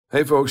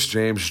Hey folks,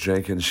 James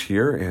Jenkins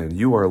here, and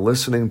you are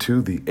listening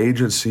to the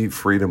Agency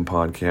Freedom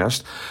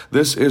Podcast.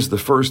 This is the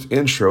first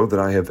intro that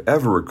I have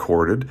ever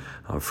recorded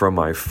from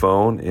my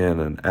phone in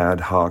an ad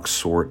hoc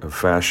sort of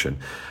fashion.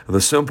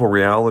 The simple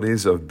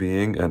realities of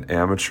being an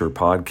amateur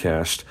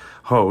podcast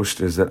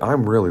host is that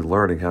I'm really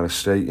learning how to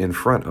stay in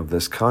front of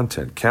this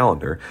content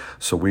calendar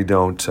so we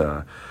don't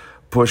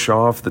push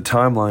off the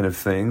timeline of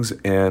things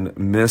and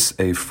miss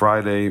a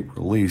Friday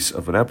release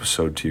of an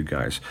episode to you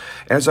guys.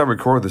 As I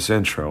record this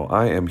intro,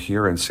 I am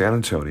here in San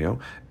Antonio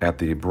at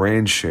the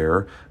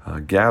BrainShare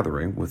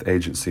gathering with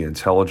Agency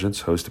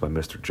Intelligence, hosted by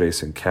Mr.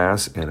 Jason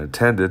Cass and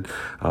attended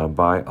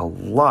by a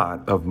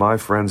lot of my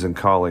friends and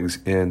colleagues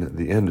in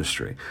the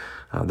industry.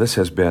 This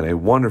has been a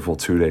wonderful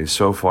 2 days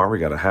so far. We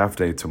got a half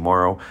day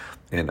tomorrow,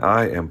 and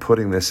I am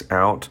putting this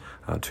out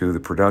to the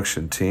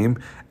production team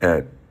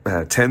at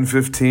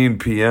 10:15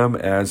 p.m.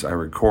 as I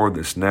record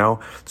this now.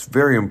 It's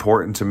very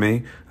important to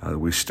me that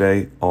we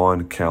stay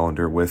on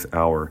calendar with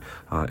our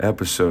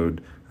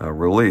episode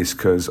release,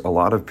 because a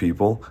lot of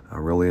people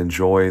really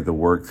enjoy the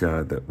work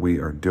that we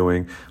are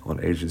doing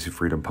on Agency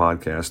Freedom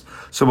Podcast.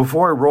 So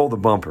before I roll the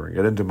bumper and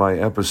get into my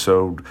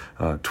episode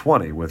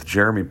 20 with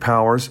Jeremy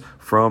Powers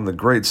from the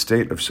great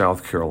state of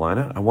South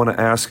Carolina, I want to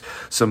ask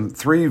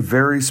three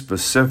very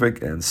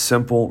specific and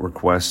simple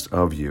requests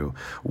of you.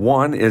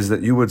 One is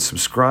that you would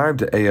subscribe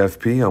to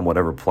AFP on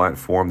whatever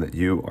platform that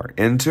you are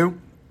into.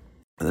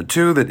 And the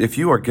two, that if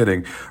you are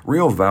getting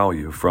real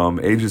value from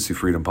Agency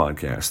Freedom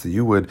Podcast, that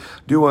you would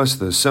do us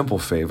the simple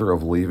favor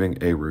of leaving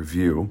a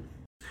review.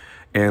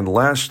 And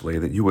lastly,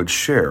 that you would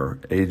share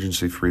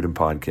Agency Freedom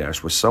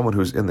Podcast with someone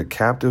who's in the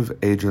captive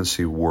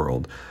agency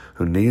world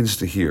who needs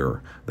to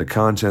hear the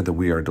content that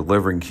we are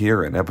delivering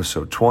here in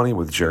episode 20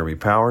 with Jeremy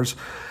Powers,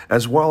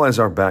 as well as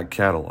our back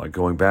catalog,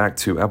 going back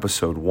to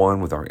episode 1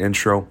 with our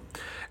intro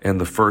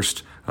and the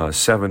first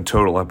 7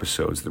 total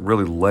episodes that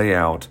really lay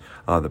out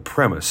the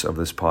premise of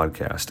this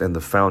podcast and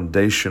the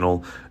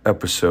foundational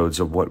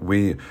episodes of what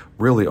we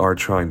really are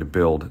trying to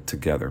build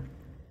together.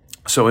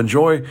 So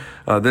enjoy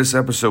this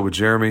episode with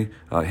Jeremy.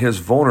 His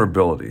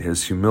vulnerability,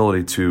 his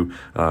humility to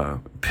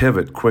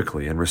pivot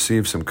quickly and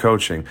receive some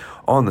coaching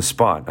on the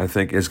spot, I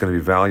think is going to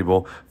be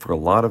valuable for a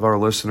lot of our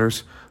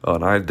listeners.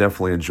 And I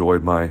definitely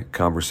enjoyed my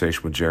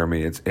conversation with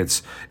Jeremy.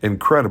 It's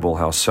incredible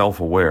how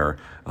self-aware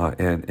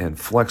and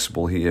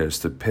flexible he is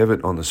to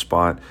pivot on the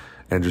spot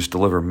and just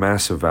deliver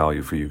massive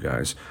value for you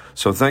guys.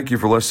 So thank you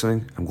for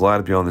listening. I'm glad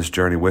to be on this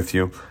journey with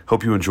you.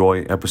 Hope you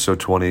enjoy episode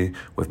 20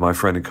 with my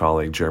friend and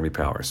colleague, Jeremy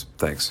Powers.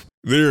 Thanks.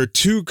 There are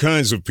two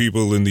kinds of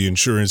people in the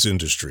insurance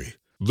industry: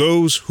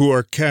 those who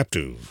are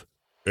captive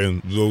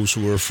and those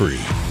who are free.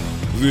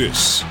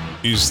 This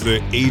is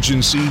the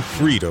Agency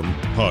Freedom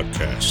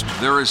Podcast.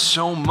 There is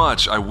so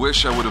much I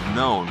wish I would have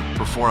known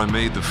before I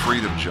made the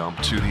freedom jump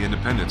to the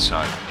independent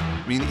side.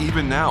 I mean,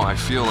 even now, I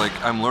feel like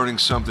I'm learning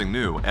something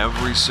new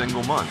every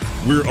single month.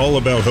 We're all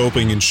about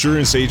helping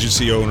insurance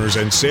agency owners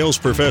and sales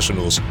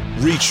professionals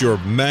reach your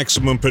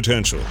maximum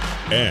potential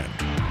and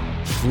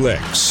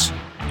flex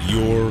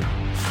your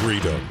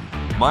freedom.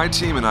 My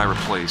team and I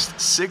replaced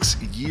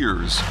 6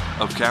 years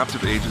of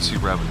captive agency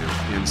revenue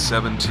in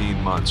 17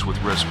 months with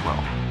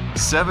RiskWell.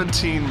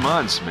 17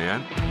 months,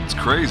 man. It's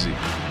crazy.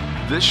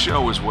 This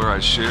show is where I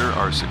share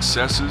our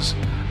successes,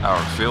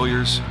 our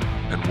failures,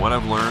 and what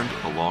I've learned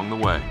along the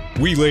way.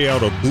 We lay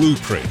out a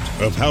blueprint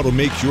of how to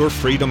make your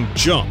freedom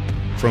jump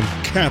from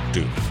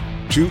captive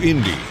to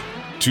indie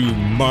to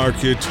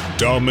market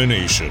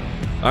domination.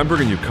 I'm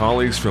bringing you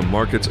colleagues from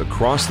markets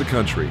across the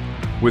country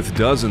with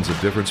dozens of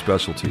different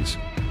specialties.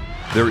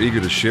 They're eager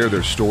to share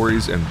their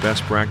stories and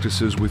best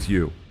practices with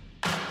you.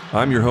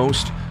 I'm your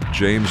host,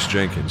 James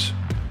Jenkins.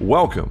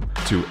 Welcome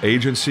to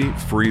Agency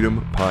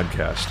Freedom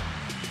Podcast.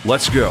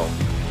 Let's go.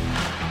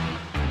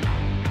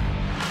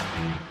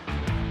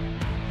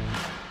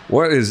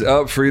 What is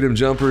up, Freedom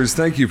Jumpers?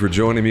 Thank you for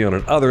joining me on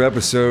another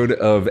episode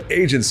of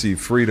Agency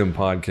Freedom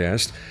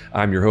Podcast.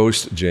 I'm your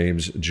host,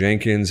 James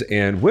Jenkins,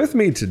 and with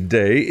me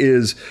today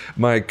is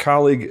my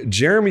colleague,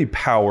 Jeremy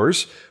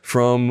Powers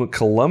from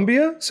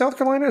Columbia, South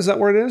Carolina. Is that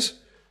where it is?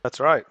 That's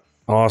right.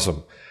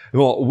 Awesome.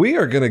 Well, we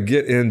are going to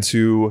get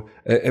into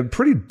a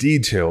pretty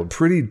detailed,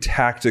 pretty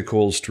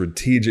tactical,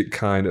 strategic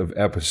kind of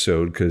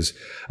episode because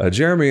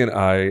Jeremy and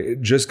I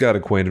just got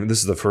acquainted. This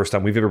is the first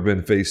time we've ever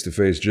been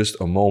face-to-face just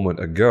a moment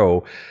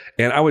ago.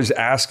 And I was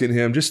asking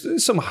him just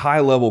some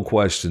high-level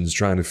questions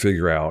trying to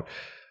figure out,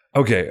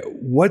 okay,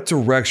 what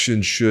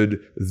direction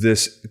should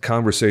this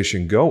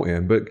conversation go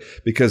in? But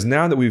because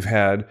now that we've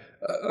had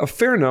a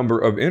fair number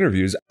of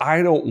interviews,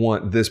 I don't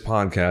want this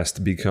podcast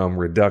to become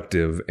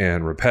reductive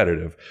and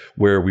repetitive,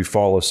 where we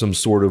follow some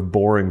sort of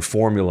boring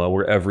formula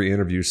where every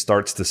interview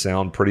starts to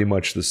sound pretty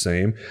much the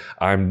same.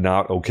 I'm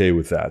not okay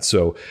with that.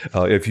 So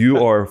if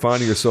you are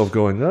finding yourself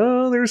going,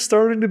 oh, there's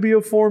starting to be a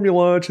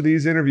formula to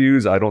these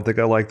interviews, I don't think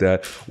I like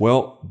that.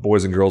 Well,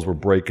 boys and girls, we're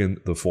breaking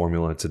the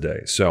formula today.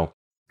 So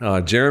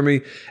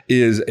Jeremy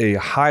is a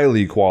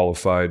highly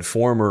qualified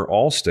former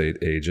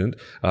Allstate agent.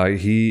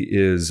 He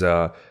is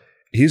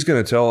He's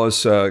going to tell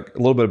us a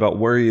little bit about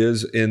where he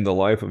is in the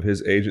life of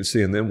his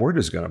agency, and then we're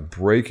just going to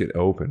break it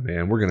open,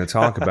 man. We're going to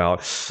talk about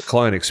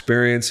client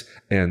experience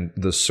and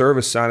the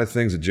service side of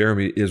things that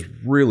Jeremy is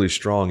really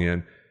strong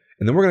in.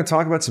 And then we're going to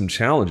talk about some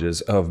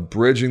challenges of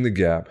bridging the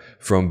gap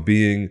from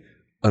being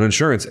an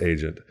insurance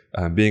agent,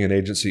 being an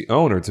agency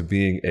owner, to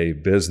being a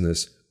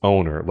business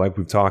owner. Like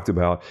we've talked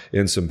about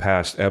in some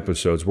past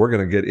episodes, we're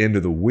going to get into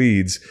the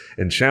weeds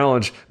and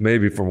challenge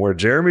maybe from where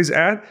Jeremy's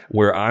at,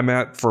 where I'm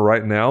at for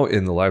right now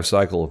in the life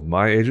cycle of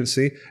my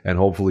agency, and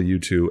hopefully you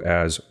too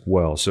as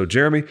well. So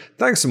Jeremy,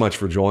 thanks so much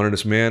for joining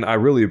us, man. I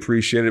really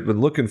appreciate it. Been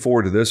looking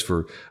forward to this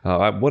for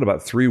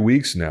about 3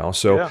 weeks now.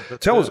 So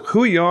tell us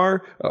who you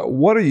are,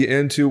 what are you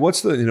into?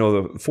 What's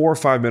the 4 or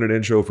 5 minute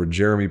intro for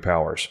Jeremy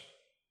Powers?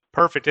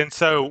 Perfect. And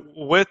so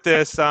with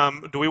this,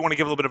 do we want to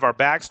give a little bit of our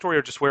backstory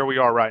or just where we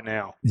are right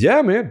now?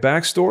 Yeah, man.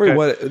 Backstory. Okay.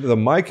 What the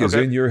mic is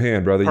in your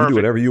hand, brother. Perfect. You do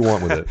whatever you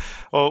want with it.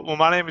 Well,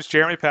 my name is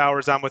Jeremy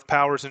Powers. I'm with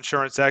Powers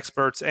Insurance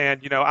Experts,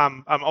 and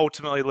I'm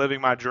ultimately living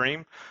my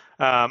dream.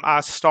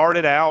 I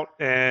started out,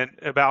 and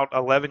about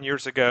 11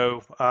 years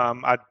ago,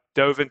 I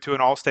dove into an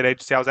Allstate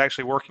agency. I was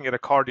actually working at a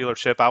car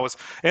dealership. I was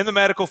in the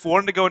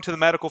wanted to go into the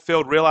medical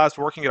field, realized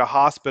working at a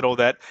hospital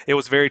that it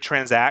was very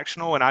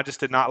transactional, and I just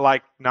did not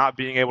like not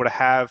being able to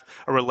have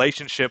a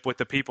relationship with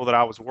the people that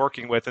I was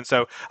working with. And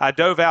so I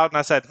dove out and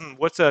I said,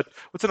 what's an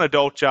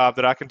adult job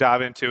that I can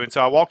dive into? And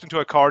so I walked into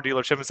a car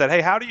dealership and said, hey,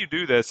 how do you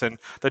do this? And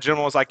the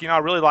gentleman was like, I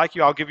really like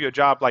you. I'll give you a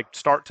job,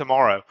 start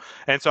tomorrow.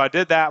 And so I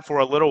did that for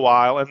a little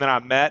while, and then I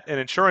met an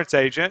insurance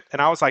agent, and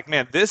I was like,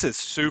 man, this is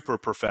super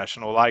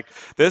professional.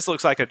 This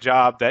looks like a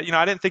job that,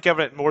 I didn't think of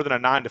it more than a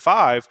 9 to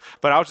 5,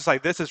 but I was just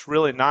like, this is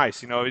really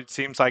nice. It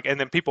seems like, and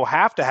then people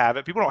have to have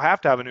it. People don't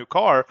have to have a new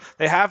car.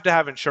 They have to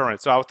have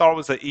insurance. So I thought it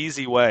was an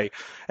easy way.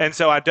 And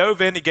so I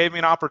dove in. He gave me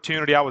an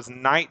opportunity. I was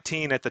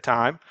 19 at the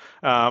time,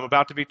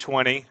 about to be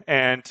 20.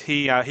 And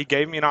he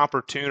gave me an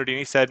opportunity, and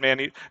he said,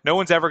 man, no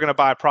one's ever going to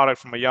buy a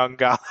product from a young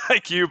guy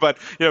like you. But,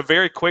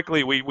 very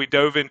quickly we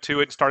dove into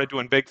it and started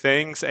doing big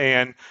things.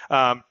 And,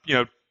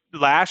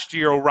 last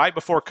year, right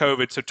before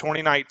COVID, so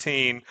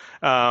 2019,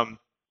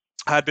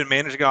 I had been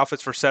managing office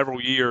for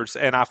several years,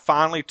 and I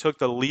finally took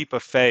the leap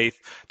of faith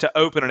to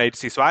open an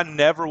agency. So I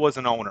never was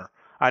an owner.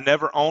 I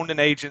never owned an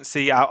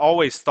agency. I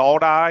always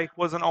thought I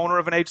was an owner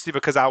of an agency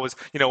because I was,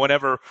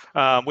 whenever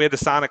we had to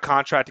sign a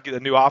contract to get a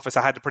new office,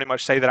 I had to pretty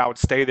much say that I would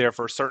stay there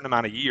for a certain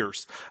amount of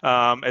years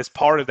as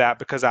part of that,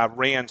 because I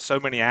ran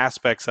so many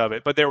aspects of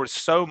it. But there was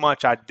so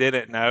much I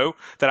didn't know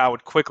that I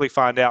would quickly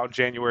find out in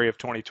January of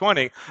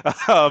 2020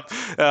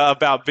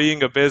 about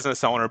being a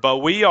business owner. But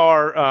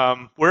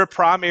we're a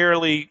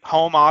primarily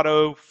home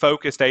auto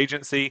focused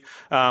agency.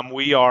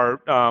 We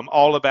are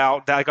all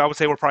about that. I would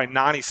say we're probably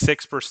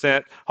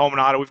 96% home and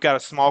auto. We've got a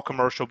small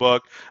commercial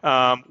book.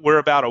 We're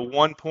about a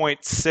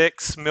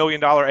 $1.6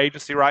 million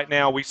agency right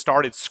now. We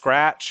started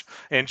scratch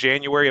in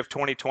January of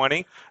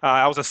 2020.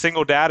 I was a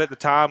single dad at the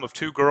time of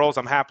 2 girls.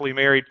 I'm happily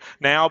married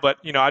now, but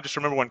I just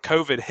remember when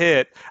COVID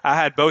hit, I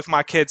had both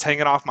my kids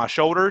hanging off my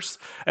shoulders,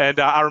 and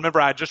I remember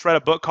I just read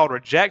a book called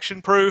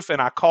Rejection Proof, and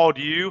I called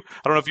you.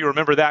 I don't know if you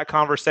remember that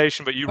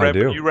conversation, but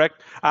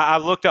I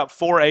looked up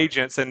 4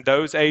 agents, and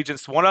those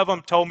agents, one of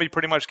them told me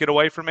pretty much get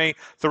away from me.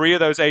 3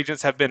 of those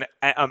agents have been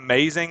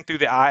amazing through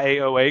the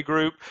IAOA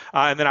group,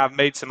 and then I've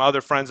made some other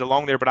friends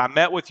along there. But I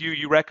met with you.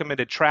 You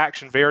recommended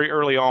Traction very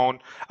early on.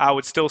 I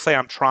would still say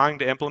I'm trying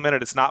to implement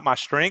it. It's not my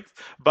strength,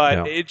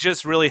 but it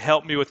just really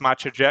helped me with my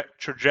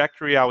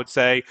trajectory, I would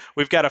say.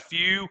 We've got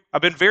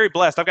I've been very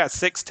blessed. I've got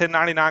 6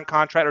 1099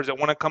 contractors that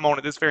want to come on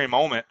at this very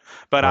moment,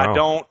 but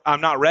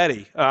I'm not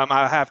ready.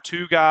 I have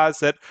 2 guys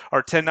that are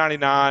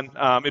 1099.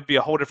 It'd be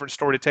a whole different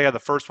story to tell you. The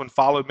first one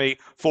followed me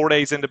 4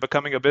 days into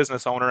becoming a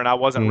business owner, and I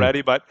wasn't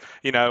ready, but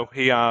he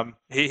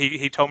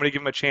told me to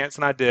give him a chance,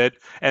 and I did.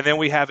 And then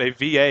we have a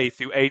VA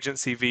through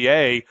Agency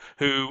VA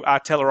who I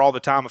tell her all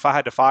the time, if I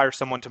had to fire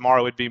someone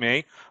tomorrow, it'd be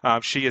me.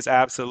 She is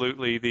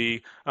absolutely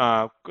the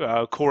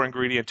core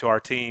ingredient to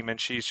our team,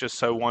 and she's just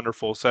so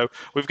wonderful. So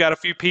we've got a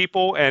few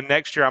people, and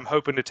next year I'm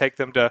hoping to take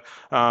them to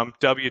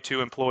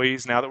W-2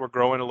 employees now that we're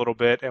growing a little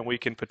bit, and we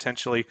can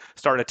potentially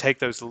start to take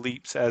those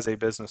leaps as a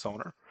business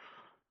owner.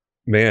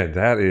 Man,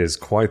 that is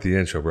quite the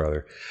intro,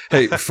 brother.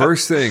 Hey,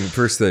 first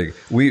thing,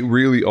 we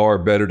really are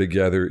better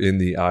together in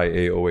the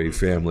IAOA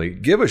family.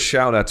 Give a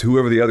shout out to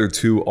whoever the other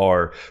 2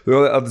 are,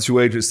 the other 2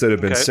 agents that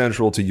have been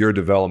central to your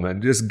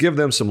development. Just give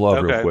them some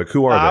love real quick.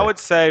 Who are they? I would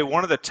say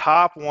one of the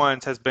top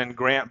ones has been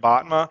Grant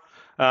Botma.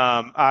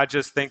 I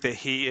just think that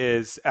he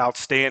is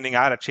outstanding.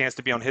 I had a chance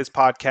to be on his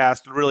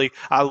podcast. Really,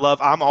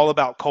 I'm all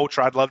about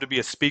culture. I'd love to be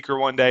a speaker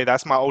one day.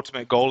 That's my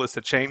ultimate goal, is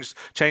to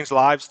change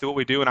lives through what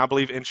we do. And I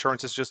believe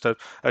insurance is just an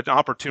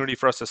opportunity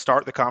for us to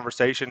start the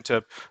conversation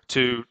to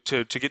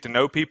get to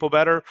know people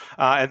better.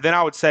 And then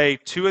I would say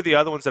 2 of the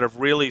other ones that have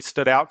really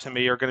stood out to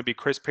me are going to be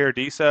Chris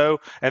Paradiso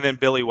and then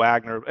Billy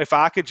Wagner. If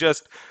I could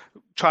just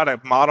try to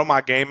model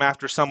my game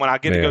after someone. I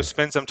get to go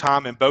spend some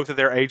time in both of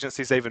their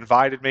agencies. They've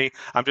invited me.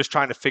 I'm just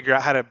trying to figure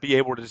out how to be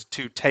able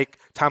to take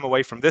time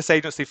away from this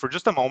agency for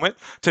just a moment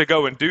to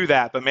go and do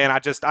that. But man,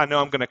 I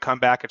know I'm going to come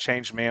back a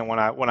changed man when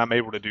I'm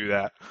able to do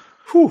that.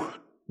 Whew.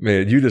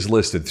 Man, you just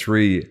listed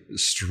 3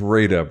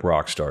 straight up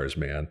rock stars,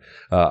 man.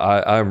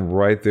 I'm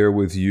right there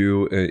with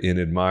you in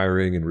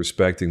admiring and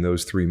respecting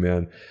those 3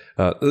 men.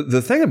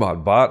 The thing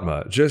about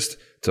Batma, just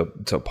to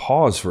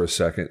pause for a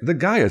second, the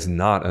guy is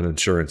not an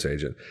insurance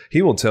agent.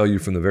 He will tell you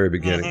from the very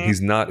beginning,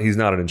 he's not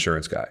an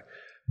insurance guy.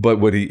 But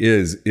what he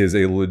is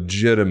a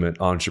legitimate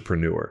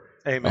entrepreneur.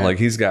 Amen. Like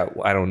he's got,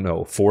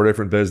 4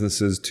 different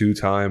businesses,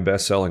 2-time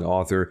best-selling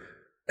author.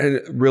 And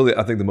really,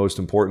 I think the most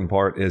important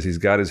part is he's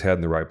got his head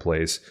in the right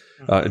place.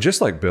 Just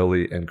like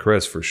Billy and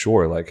Chris, for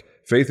sure. Like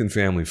faith and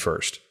family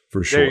first,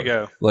 for sure. There you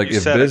go. Like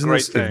if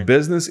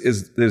business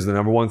is the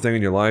number one thing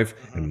in your life,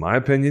 in my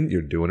opinion,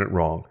 you're doing it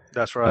wrong.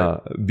 That's right.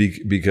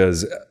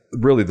 Because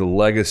really, the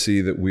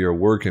legacy that we are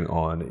working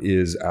on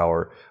is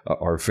our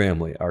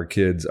family, our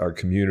kids, our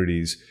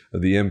communities,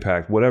 the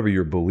impact, whatever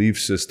your belief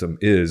system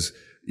is.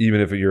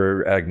 Even if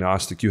you're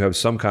agnostic, you have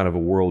some kind of a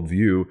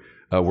worldview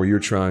where you're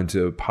trying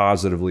to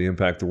positively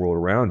impact the world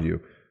around you.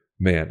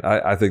 Man,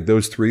 I think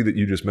those 3 that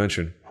you just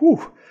mentioned,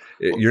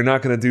 you're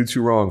not going to do too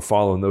wrong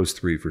following those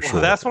 3 for sure.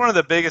 Well, that's one of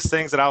the biggest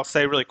things that I'll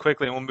say really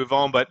quickly, and we'll move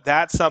on. But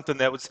that's something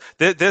that was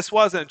this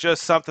wasn't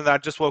just something that I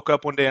just woke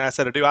up one day and I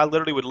said to do. I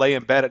literally would lay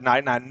in bed at night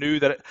and I knew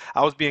that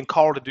I was being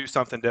called to do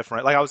something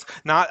different. Like I was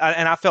not,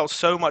 and I felt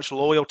so much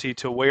loyalty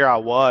to where I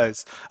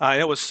was. And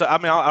it was, I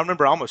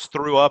remember I almost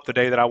threw up the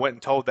day that I went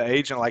and told the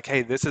agent, like,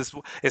 hey,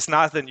 it's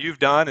nothing you've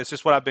done. It's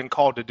just what I've been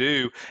called to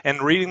do.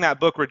 And reading that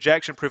book,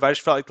 Rejection Proof, I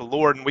just felt like the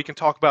Lord, and we can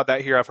talk about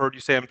that here. I've heard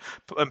you say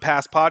in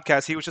past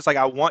podcasts, he was just like,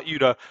 I want you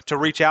to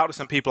reach out to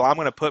some people. I'm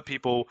going to put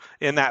people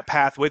in that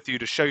path with you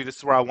to show you this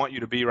is where I want you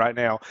to be right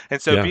now.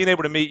 And so being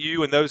able to meet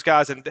you and those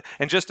guys and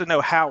just to know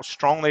how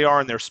strong they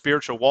are in their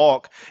spiritual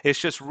walk, it's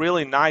just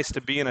really nice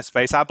to be in a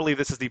space. I believe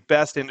this is the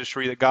best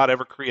industry that God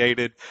ever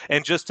created.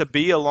 And just to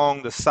be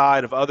along the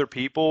side of other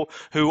people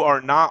who are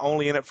not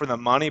only in it for the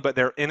money, but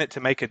they're in it to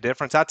make a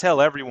difference. I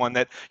tell everyone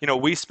that,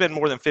 we spend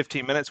more than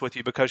 15 minutes with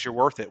you because you're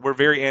worth it. We're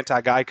very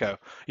anti-Geico.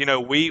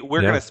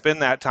 We're going to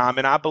spend that time.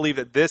 And I believe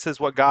that this is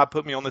what God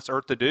put me on this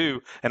earth to do.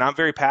 And I'm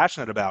very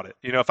passionate about it.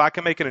 If I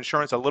can make an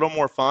insurance a little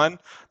more fun,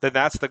 then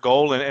that's the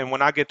goal. And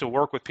when I get to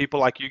work with people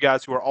like you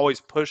guys who are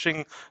always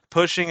pushing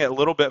it a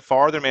little bit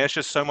farther, man, it's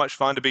just so much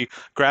fun to be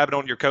grabbing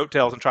on your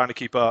coattails and trying to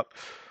keep up.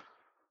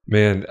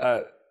 Man,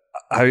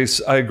 I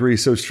agree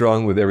so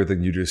strong with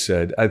everything you just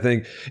said. I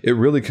think it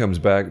really comes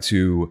back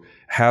to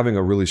having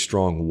a really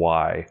strong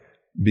why,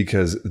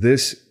 because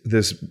this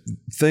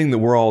thing that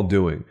we're all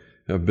doing,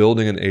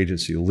 building an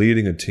agency,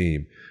 leading a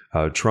team,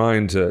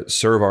 trying to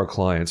serve our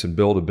clients and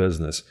build a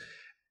business,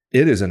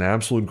 it is an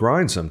absolute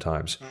grind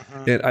sometimes.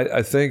 And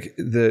I think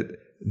that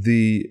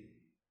the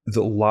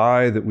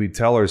lie that we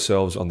tell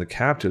ourselves on the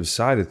captive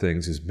side of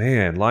things is,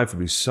 man, life would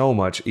be so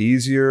much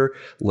easier,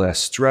 less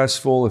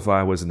stressful if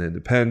I was an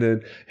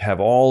independent,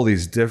 have all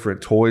these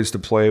different toys to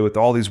play with,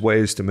 all these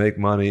ways to make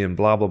money and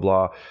blah, blah,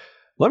 blah.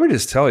 Let me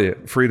just tell you,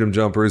 freedom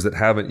jumpers that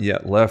haven't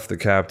yet left the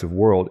captive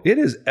world, it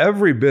is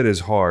every bit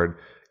as hard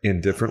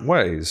in different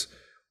ways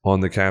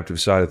on the captive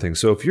side of things.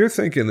 So if you're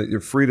thinking that your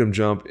freedom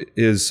jump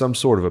is some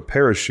sort of a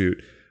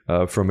parachute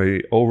from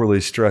a overly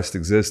stressed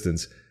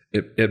existence,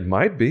 it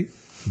might be,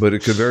 but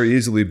it could very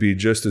easily be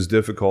just as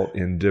difficult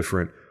in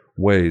different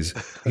ways.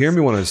 Hear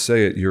me when I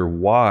say it, your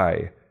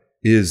why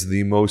is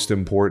the most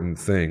important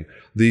thing.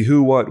 The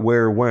who, what,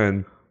 where,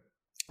 when,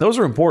 those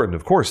are important.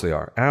 Of course they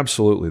are.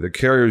 Absolutely. The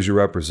carriers you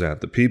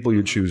represent, the people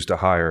you choose to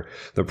hire,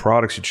 the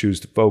products you choose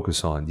to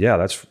focus on. Yeah,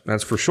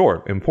 that's for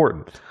sure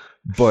important.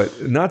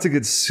 But not to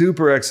get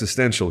super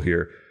existential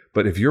here,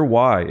 but if your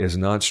why is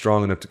not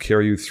strong enough to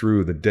carry you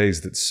through the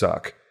days that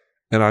suck,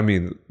 and I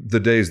mean the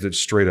days that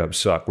straight up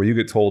suck, where you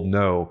get told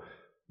no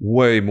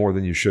way more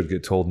than you should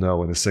get told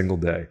no in a single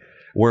day,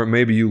 where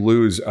maybe you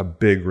lose a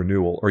big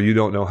renewal, or you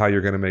don't know how you're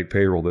going to make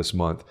payroll this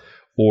month,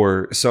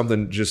 or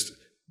something just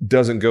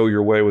doesn't go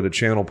your way with a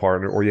channel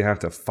partner, or you have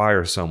to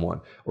fire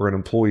someone, or an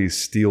employee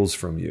steals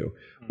from you,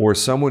 or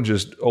someone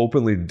just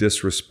openly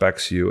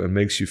disrespects you and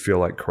makes you feel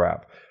like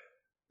crap.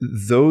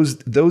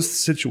 Those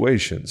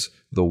situations,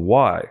 the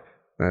why,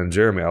 and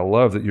Jeremy, I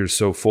love that you're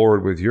so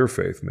forward with your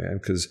faith, man,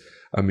 because,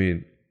 I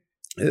mean,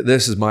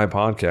 this is my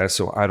podcast,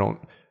 so I don't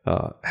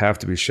have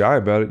to be shy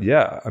about it.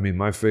 Yeah, I mean,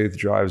 my faith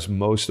drives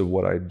most of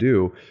what I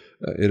do.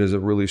 It is a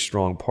really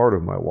strong part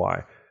of my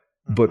why.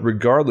 But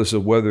regardless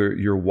of whether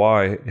your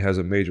why has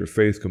a major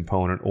faith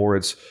component or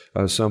it's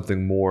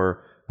something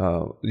more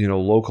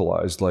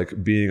localized,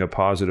 like being a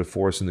positive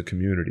force in the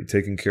community,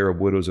 taking care of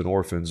widows and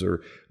orphans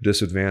or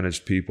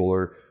disadvantaged people,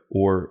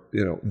 or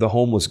the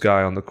homeless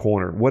guy on the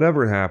corner,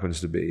 whatever it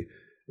happens to be,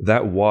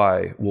 that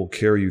why will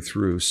carry you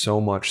through so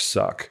much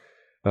suck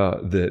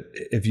that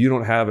if you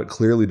don't have it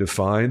clearly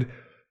defined,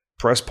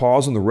 press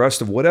pause on the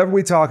rest of whatever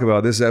we talk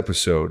about this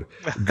episode.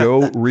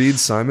 Go read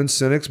Simon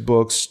Sinek's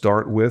book,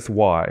 Start With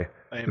Why,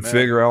 and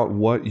figure out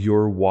what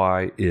your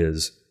why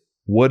is.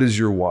 What is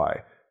your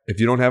why? If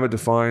you don't have it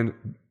defined,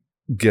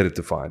 get it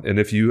defined. And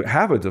if you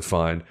have it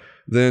defined,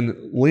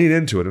 then lean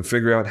into it and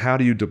figure out how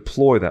do you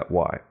deploy that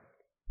why.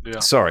 Yeah.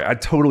 Sorry, I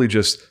totally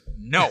just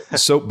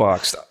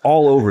soapboxed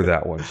all over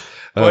that one.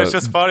 Well, it's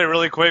just funny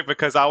really quick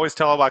because I always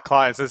tell all my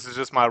clients, this is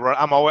just my run.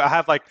 I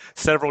have like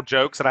several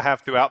jokes that I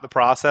have throughout the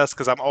process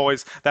because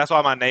that's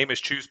why my name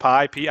is Choose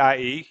Pie,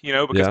 P-I-E,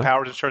 because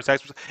Powers Insurance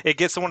Experts, it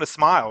gets someone to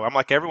smile. I'm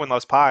like, everyone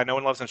loves pie. No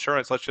one loves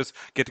insurance. Let's just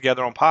get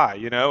together on pie,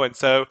 And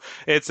so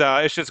it's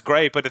just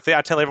great. But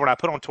I tell everyone I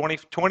put on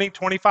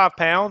 25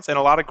 pounds and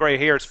a lot of gray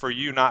hairs for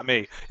you, not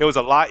me. It was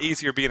a lot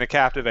easier being a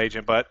captive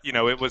agent, but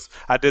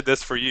I did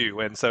this for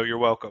you. And so you're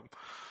welcome.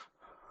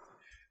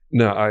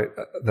 No,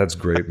 that's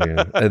great,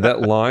 man. And that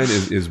line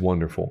is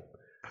wonderful.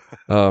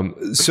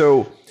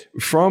 So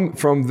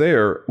from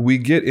there, we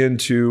get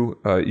into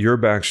your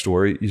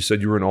backstory. You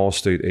said you were an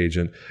Allstate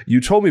agent.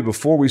 You told me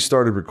before we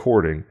started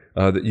recording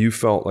that you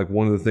felt like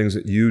one of the things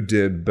that you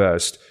did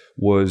best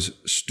was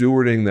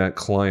stewarding that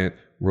client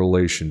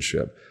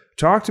relationship.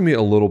 Talk to me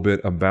a little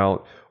bit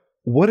about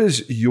what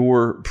is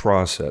your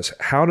process?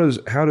 How does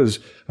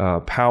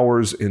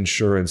Powers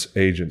Insurance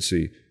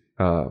Agency,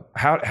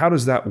 how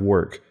does that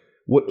work?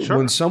 Sure.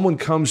 When someone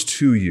comes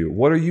to you,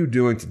 what are you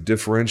doing to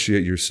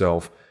differentiate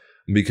yourself?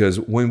 Because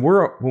when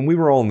we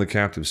were all on the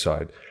captive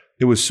side,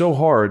 it was so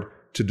hard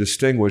to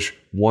distinguish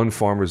one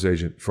Farmers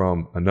agent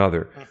from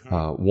another,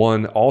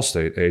 one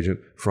Allstate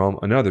agent from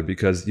another,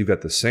 because you've got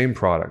the same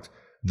product,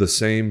 the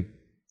same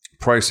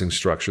pricing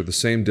structure, the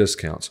same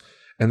discounts,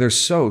 and there's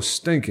so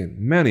stinking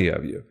many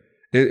of you.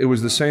 It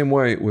was the same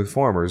way with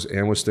Farmers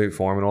and with State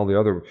Farm and all the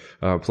other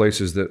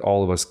places that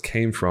all of us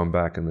came from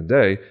back in the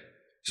day.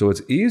 So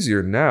it's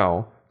easier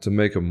now to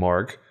make a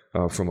mark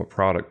from a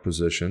product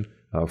position,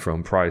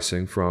 from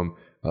pricing, from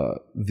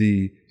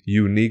the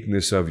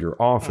uniqueness of your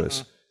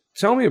office.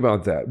 Tell me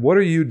about that. What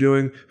are you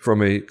doing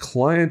from a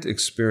client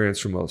experience,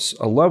 from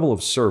a level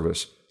of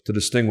service to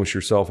distinguish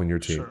yourself and your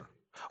team? Sure.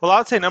 Well,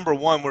 I'd say number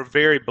one, we're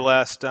very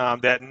blessed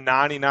that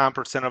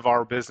 99% of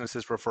our business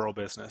is referral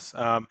business.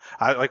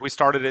 We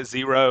started at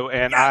zero,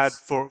 and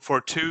for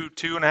two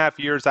and a half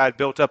years, I had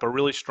built up a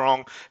really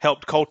strong,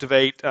 helped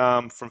cultivate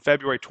from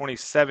February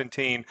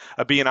 2017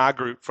 a B&I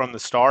group from the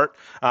start.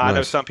 Nice. I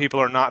know some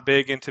people are not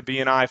big into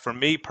B&I. For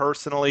me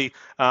personally,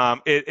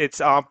 it's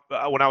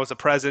when I was a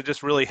president,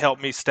 just really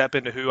helped me step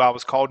into who I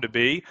was called to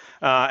be,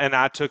 and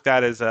I took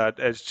that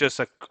as just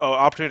an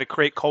opportunity to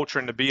create culture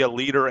and to be a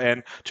leader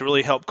and to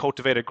really help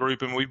cultivate a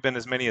group, and we've been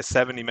as many as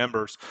 70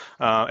 members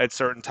at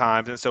certain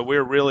times, and so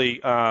we're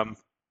really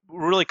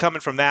coming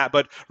from that.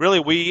 But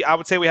really, I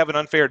would say we have an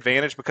unfair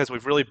advantage because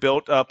we've really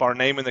built up our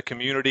name in the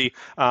community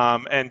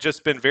and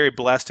just been very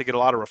blessed to get a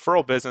lot of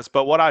referral business.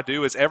 But what I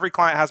do is every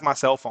client has my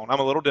cell phone. I'm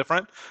a little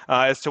different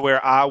as to where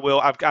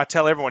I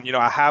tell everyone,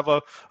 I have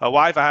a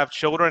wife, I have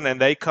children,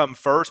 and they come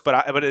first. But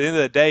at the end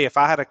of the day, if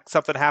I had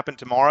something happen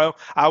tomorrow,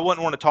 I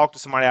wouldn't want to talk to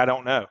somebody I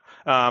don't know.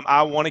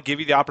 I want to give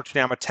you the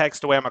opportunity. I'm a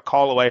text away. I'm a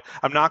call away.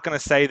 I'm not going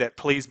to say that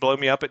please blow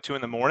me up at 2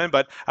 a.m,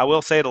 but I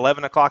will say at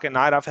 11 o'clock at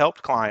night, I've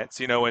helped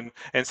clients, in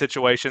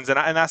situations. And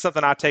that's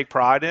something I take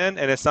pride in.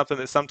 And it's something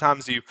that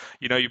sometimes you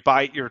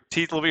bite your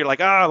teeth a little bit. You're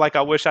like,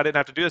 I wish I didn't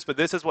have to do this, but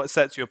this is what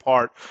sets you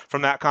apart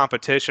from that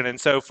competition.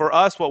 And so for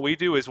us, what we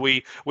do is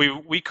we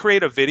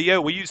create a video.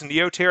 We use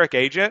Neoteric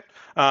Agent,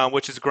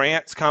 which is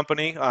Grant's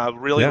company.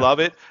 Really love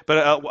it,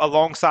 but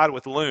alongside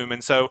with Loom.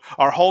 And so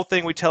our whole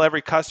thing, we tell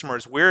every customer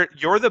is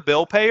you're the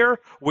bill payer,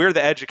 we're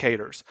the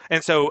educators.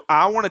 And so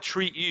I want to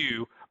treat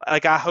you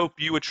like I hope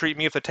you would treat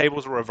me if the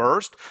tables were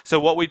reversed.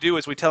 So what we do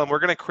is we tell them we're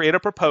going to create a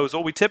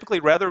proposal.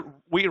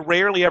 We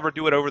rarely ever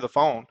do it over the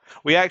phone.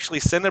 We actually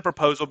send a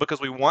proposal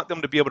because we want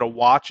them to be able to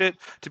watch it,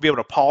 to be able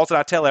to pause it.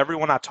 I tell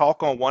everyone I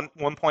talk on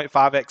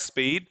 1.5x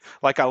speed,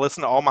 like I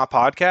listen to all my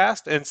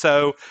podcasts. And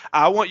so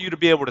I want you to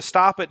be able to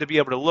stop it, to be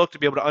able to look, to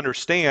be able to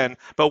understand.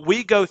 But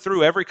we go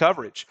through every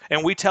coverage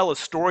and we tell a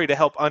story to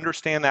help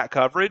understand that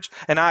coverage.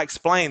 And I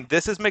explain,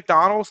 this is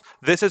McDonald's,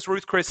 this is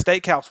Ruth Chris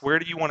Steakhouse. Where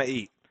do you want to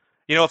eat?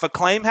 If a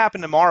claim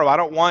happened tomorrow, I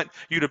don't want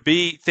you to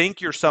think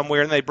you're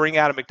somewhere and they bring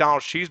out a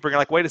McDonald's cheeseburger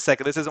like, wait a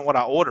second, this isn't what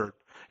I ordered.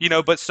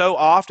 But so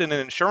often in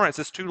insurance,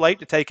 it's too late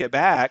to take it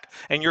back,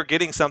 and you're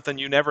getting something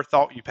you never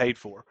thought you paid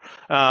for.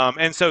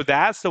 And so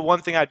that's the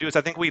one thing I do is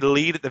I think we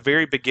lead at the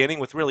very beginning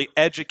with really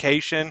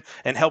education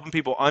and helping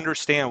people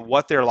understand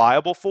what they're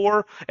liable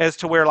for, as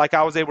to where, like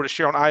I was able to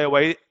share on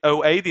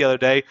IOA the other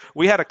day,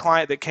 we had a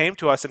client that came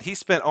to us and he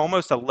spent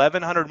almost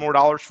 $1,100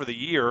 more for the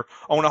year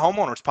on a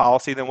homeowner's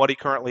policy than what he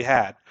currently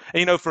had.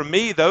 And for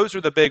me, those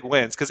are the big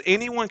wins, because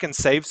anyone can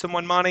save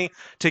someone money.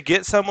 To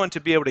get someone to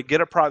be able to get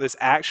a product that's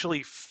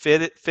actually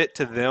fit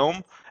to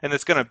them and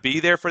that's going to be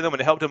there for them and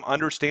to help them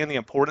understand the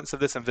importance of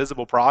this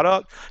invisible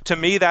product, to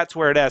me, that's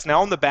where it is.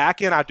 Now on the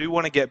back end, I do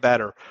want to get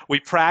better. We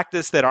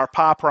practice that our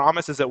PI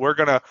promise is that we're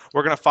gonna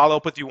follow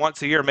up with you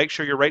once a year, make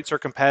sure your rates are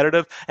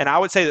competitive. And I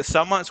would say that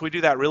some months we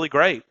do that really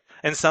great,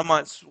 and some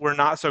months we're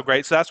not so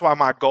great. So that's why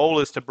my goal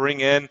is to bring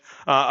in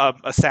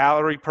a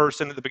salary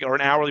person or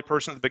an hourly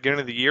person at the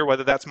beginning of the year,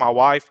 whether that's my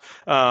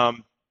wife,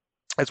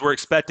 as we're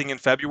expecting in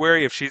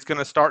February, if she's going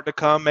to start to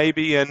come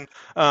maybe and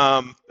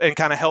kind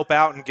of help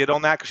out and get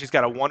on that, because she's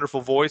got a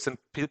wonderful voice and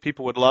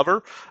people would love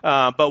her.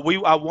 But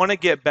I want to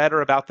get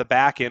better about the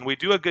back end. We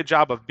do a good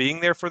job of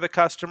being there for the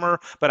customer,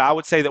 but I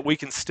would say that we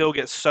can still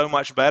get so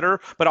much better.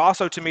 But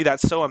also, to me,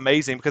 that's so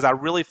amazing, because I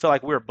really feel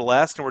like we're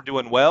blessed and we're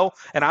doing well.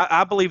 And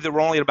I believe that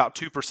we're only at about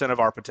 2% of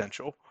our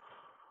potential.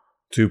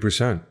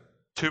 2%.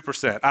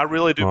 2%. I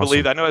really do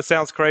believe that. I know it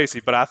sounds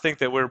crazy, but I think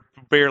that we're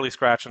barely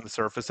scratching the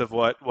surface of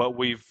what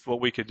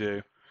we could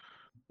do.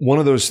 One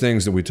of those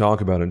things that we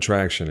talk about in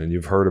traction, and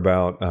you've heard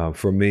about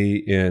from me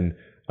in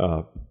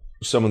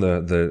some of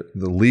the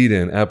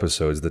lead-in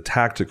episodes, the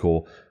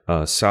tactical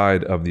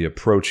side of the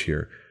approach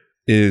here,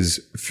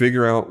 is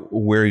figure out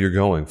where you're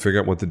going, figure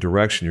out what the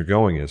direction you're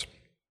going is.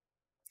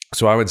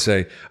 So I would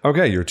say,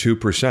 okay, you're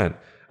 2%.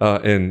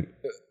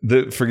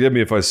 Forgive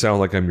me if I sound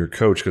like I'm your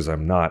coach, because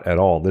I'm not at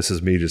all. This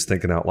is me just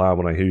thinking out loud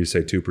when I hear you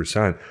say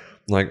 2%. I'm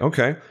like,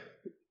 okay,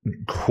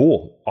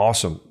 cool,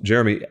 awesome.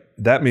 Jeremy,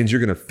 that means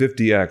you're going to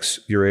 50x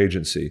your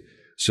agency.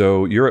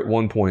 So you're at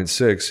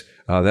 1.6.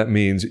 That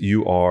means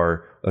you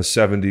are a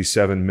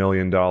 $77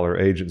 million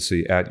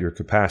agency at your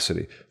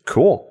capacity.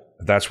 Cool.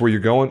 If that's where you're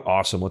going,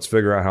 awesome. Let's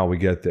figure out how we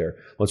get there.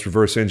 Let's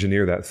reverse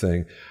engineer that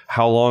thing.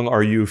 How long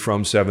are you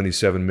from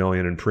 77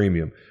 million in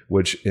premium?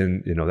 Which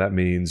that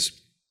means,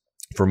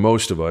 for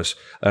most of us,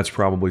 that's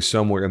probably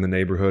somewhere in the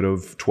neighborhood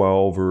of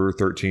 12 or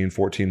 13,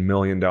 14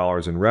 million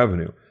dollars in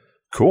revenue.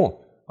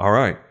 Cool. All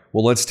right.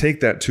 Well, let's take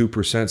that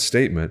 2%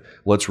 statement.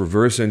 Let's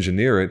reverse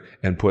engineer it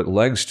and put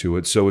legs to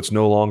it, so it's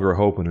no longer a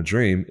hope and a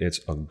dream. It's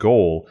a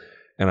goal.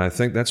 And I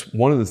think that's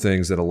one of the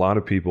things that a lot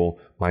of people,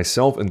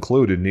 myself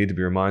included, need to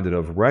be reminded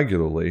of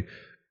regularly.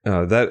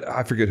 That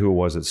I forget who it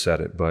was that said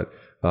it, but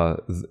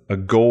a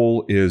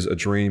goal is a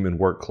dream in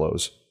work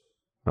clothes.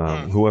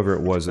 Whoever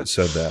it was that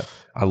said that.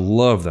 I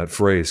love that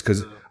phrase,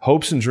 because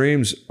hopes and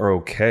dreams are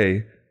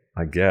okay,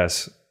 I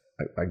guess.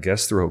 I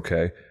guess they're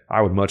okay.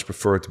 I would much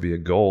prefer it to be a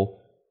goal.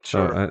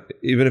 Sure.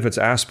 Even if it's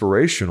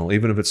aspirational,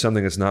 even if it's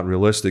something that's not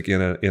realistic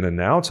in a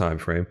now time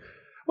frame.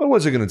 What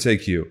was it going to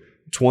take you?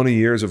 20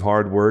 years of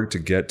hard work to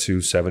get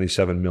to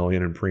 77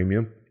 million in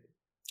premium?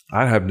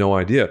 I have no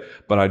idea,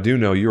 but I do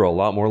know you're a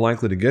lot more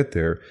likely to get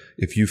there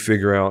if you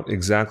figure out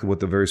exactly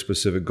what the very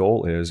specific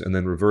goal is and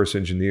then reverse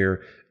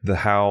engineer the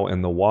how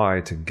and the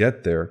why to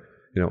get there.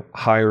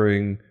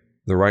 Hiring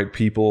the right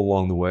people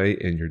along the way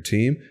in your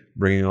team,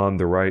 bringing on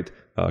the right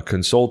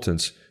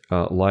consultants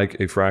like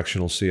a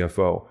fractional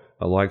CFO,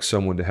 like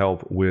someone to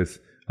help with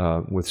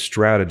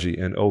strategy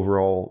and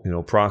overall,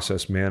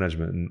 process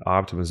management and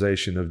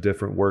optimization of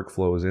different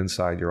workflows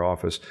inside your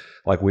office,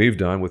 like we've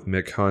done with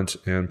Mick Hunt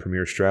and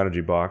Premier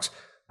Strategy Box.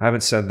 I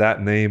haven't said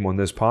that name on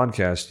this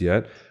podcast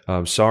yet.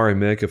 Sorry,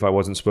 Mick, if I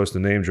wasn't supposed to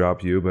name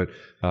drop you, but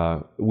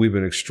we've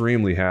been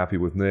extremely happy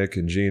with Nick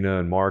and Gina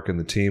and Mark and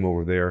the team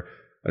over there,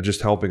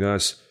 just helping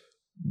us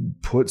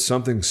put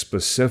something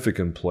specific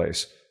in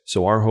place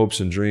so our hopes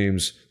and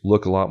dreams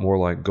look a lot more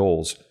like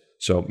goals.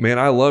 So, man,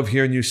 I love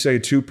hearing you say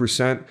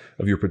 2%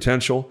 of your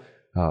potential.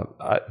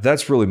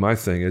 That's really my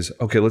thing is,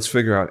 okay, let's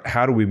figure out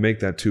how do we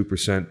make that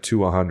 2% to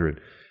 100?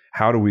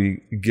 How do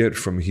we get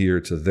from here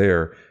to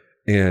there?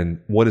 And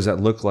what does that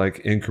look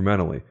like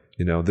incrementally?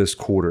 This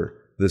quarter,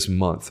 this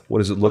month? What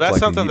does it look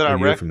like a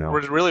year from now?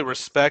 Really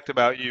respect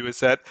about you is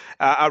that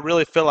I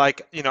really feel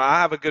like, I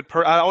have a good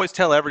I always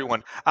tell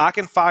everyone, I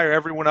can fire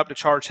everyone up to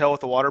charge hell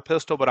with a water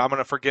pistol, but I'm going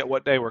to forget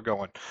what day we're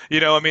going.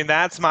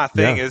 That's my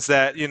thing is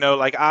that,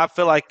 I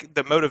feel like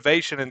the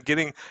motivation and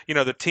getting,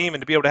 the team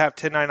and to be able to have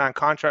 1099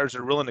 contractors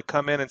that are willing to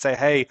come in and say,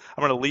 hey,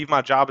 I'm going to leave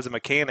my job as a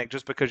mechanic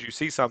just because you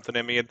see something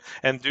in me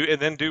and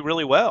then do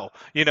really well.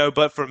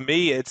 But for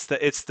me, it's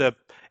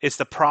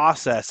the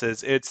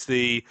processes, it's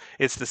the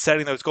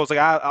setting those goals.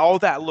 All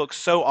that looks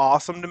so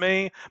awesome to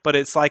me, but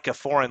it's like a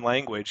foreign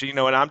language, and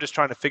I'm just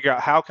trying to figure out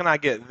how can I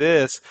get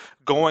this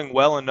going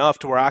well enough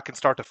to where I can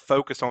start to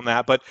focus on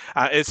that. But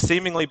it's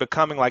seemingly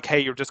becoming like, hey,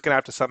 you're just going to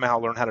have to somehow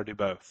learn how to do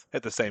both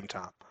at the same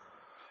time.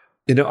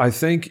 I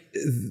think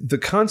the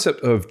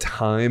concept of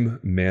time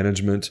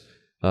management,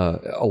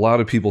 a lot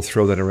of people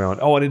throw that around.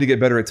 Oh, I need to get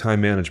better at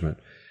time management.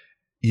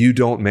 You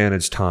don't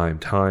manage time.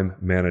 Time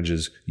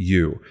manages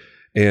you.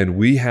 And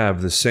we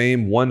have the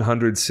same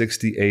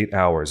 168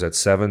 hours. That's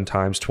 7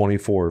 times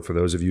 24 for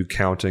those of you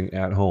counting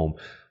at home.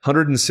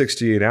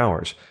 168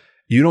 hours.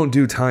 You don't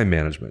do time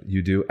management.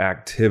 You do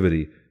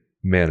activity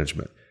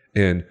management.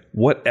 And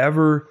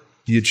whatever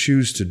you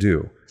choose to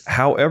do,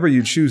 however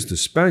you choose to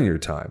spend your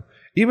time,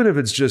 even if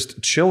it's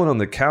just chilling on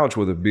the couch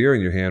with a beer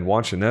in your hand,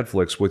 watching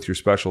Netflix with your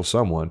special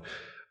someone,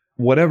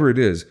 whatever it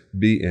is,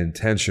 be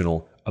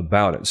intentional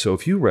about it. So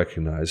if you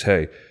recognize,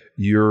 hey,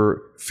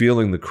 you're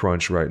feeling the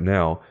crunch right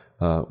now,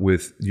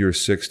 with your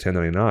 6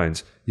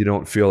 1099s, you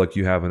don't feel like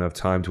you have enough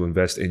time to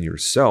invest in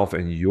yourself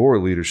and your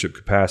leadership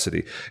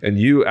capacity. And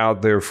you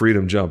out there,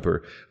 Freedom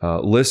Jumper,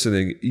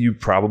 listening, you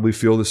probably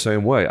feel the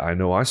same way. I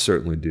know I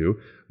certainly do.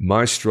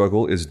 My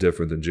struggle is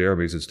different than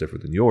Jeremy's. It's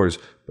different than yours.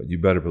 But you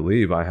better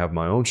believe I have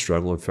my own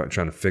struggle of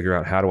trying to figure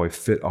out how do I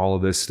fit all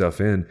of this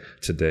stuff in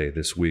today,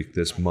 this week,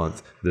 this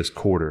month, this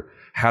quarter.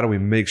 how do we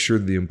make sure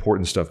the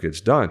important stuff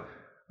gets done?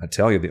 I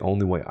tell you, the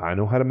only way I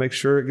know how to make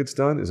sure it gets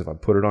done is if I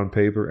put it on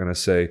paper and I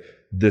say,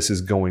 this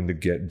is going to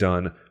get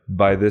done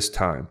by this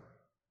time.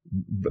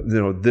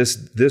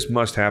 This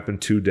must happen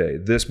today.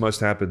 This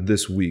must happen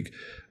this week.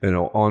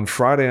 On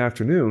Friday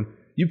afternoon,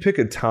 you pick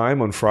a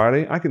time on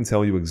Friday, I can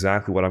tell you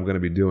exactly what I'm going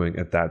to be doing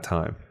at that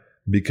time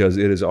because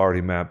it is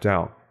already mapped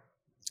out.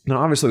 Now,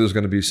 obviously, there's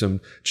going to be some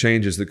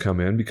changes that come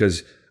in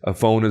because a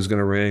phone is going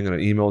to ring and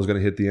an email is going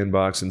to hit the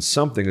inbox and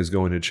something is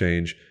going to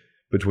change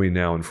between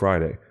now and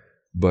Friday.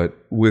 But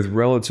with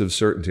relative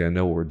certainty, I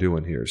know what we're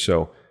doing here.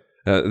 So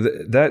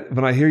that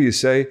when I hear you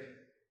say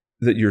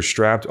that you're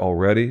strapped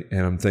already,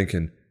 and I'm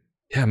thinking,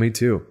 yeah, me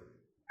too.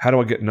 How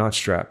do I get not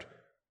strapped?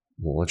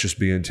 Well, let's just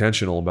be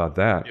intentional about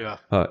that. Yeah.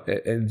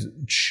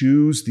 And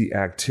choose the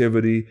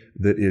activity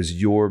that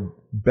is your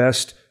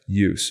best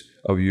use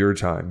of your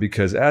time.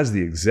 Because as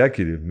the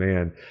executive,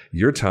 man,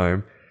 your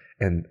time,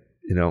 and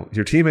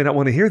your team may not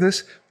want to hear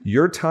this,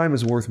 your time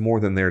is worth more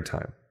than their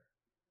time.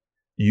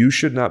 You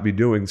should not be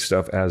doing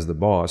stuff as the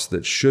boss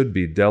that should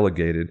be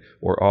delegated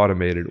or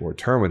automated or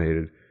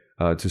terminated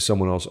to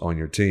someone else on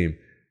your team.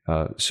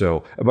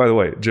 So, by the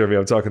way, Jeremy,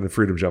 I'm talking to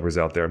Freedom Jumpers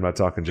out there. I'm not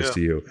talking just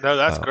to you. No,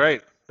 that's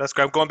great. That's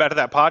great. I'm going back to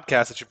that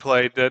podcast that you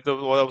played. That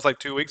was like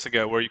 2 weeks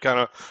ago, where you kind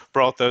of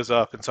brought those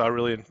up, and so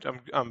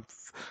I'm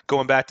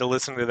going back to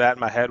listening to that in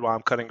my head while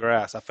I'm cutting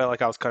grass. I felt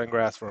like I was cutting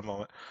grass for a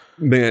moment.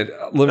 Man,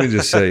 let me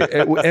just say,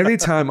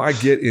 anytime I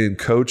get in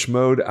coach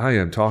mode, I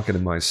am talking to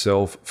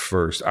myself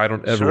first. I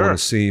don't ever want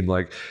to seem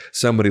like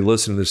somebody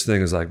listening to this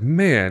thing is like,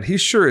 man, he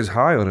sure is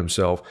high on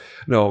himself.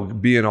 No,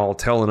 being all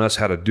telling us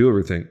how to do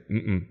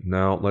everything.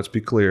 No, let's be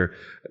clear.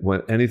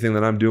 When anything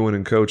that I'm doing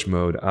in coach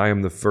mode, I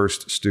am the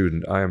first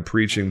student. I am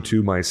preaching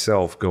to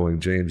myself going,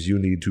 James, you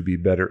need to be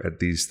better at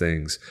these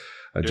things,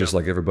 just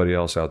like everybody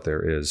else out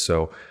there is.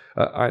 So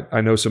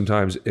I know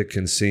sometimes it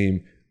can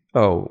seem,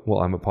 oh,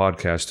 well, I'm a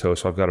podcast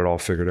host, so I've got it all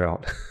figured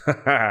out.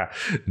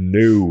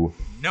 No.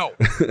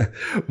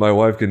 My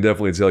wife can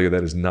definitely tell you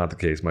that is not the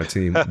case. My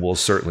team will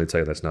certainly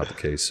tell you that's not the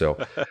case. So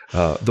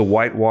the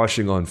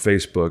whitewashing on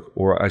Facebook,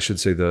 or I should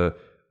say the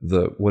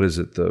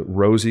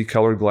rosy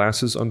colored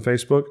glasses on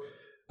Facebook,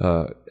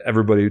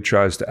 everybody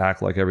tries to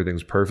act like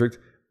everything's perfect.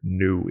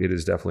 No, it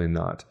is definitely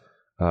not.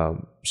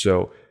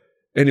 So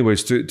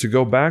anyways, to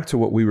go back to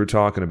what we were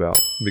talking about,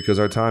 because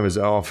our time is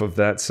off of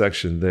that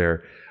section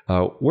there.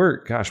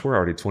 We're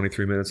already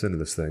 23 minutes into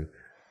this thing.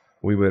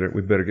 We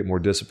better get more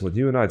disciplined.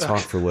 You and I talk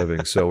for a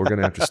living, so we're going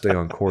to have to stay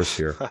on course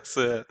here. That's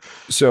it.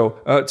 So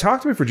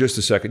talk to me for just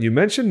a second. You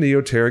mentioned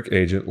Neoteric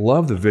Agent.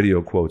 Love the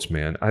video quotes,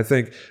 man. I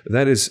think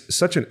that is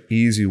such an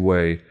easy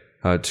way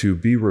to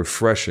be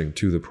refreshing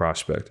to the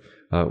prospect.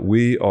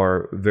 We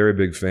are very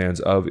big fans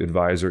of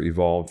Advisor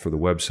Evolved for the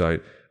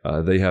website.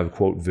 They have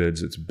quote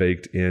vids. It's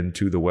baked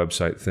into the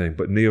website thing.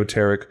 But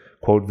Neoteric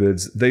quote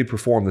vids, they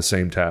perform the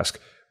same task,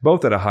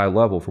 both at a high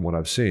level from what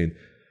I've seen.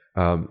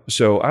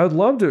 So I would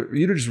love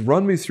you to just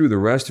run me through the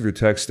rest of your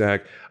tech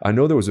stack. I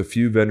know there was a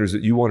few vendors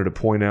that you wanted to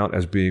point out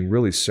as being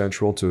really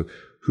central to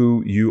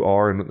who you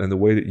are and the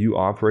way that you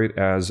operate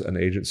as an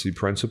agency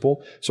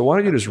principal. So why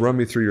don't you just run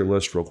me through your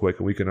list real quick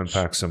and we can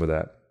unpack some of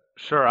that.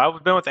 Sure.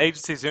 I've been with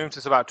Agency Zoom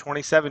since about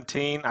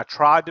 2017. I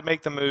tried to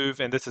make the move,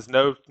 and this is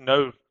no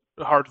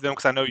hard to them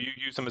because I know you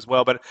use them as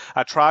well, but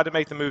I tried to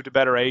make the move to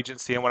Better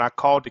Agency, and when I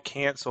called to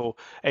cancel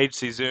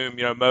Agency Zoom,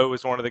 Mo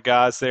was one of the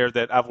guys there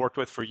that I've worked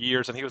with for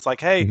years, and he was like,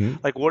 hey,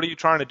 like, what are you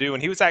trying to do?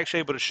 And he was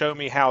actually able to show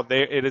me how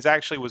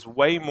was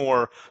way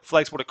more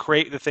flexible to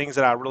create the things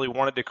that I really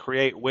wanted to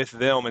create with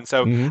them. And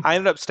so I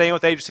ended up staying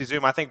with Agency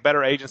Zoom. I think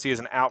Better Agency is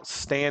an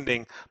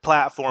outstanding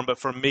platform, but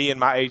for me and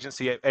my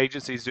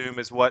Agency Zoom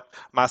is what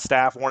my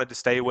staff wanted to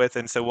stay with,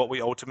 and so what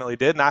we ultimately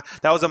did. And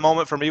that was a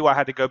moment for me where I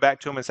had to go back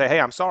to him and say, hey,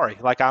 I'm sorry.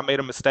 Like, I made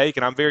a mistake,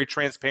 and I'm very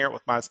transparent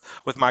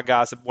with my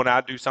guys when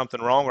I do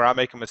something wrong or I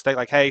make a mistake.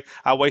 Like, hey,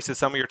 I wasted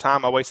some of your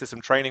time, I wasted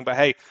some training, but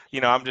hey,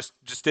 I'm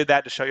just did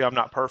that to show you I'm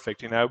not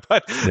perfect,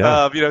 But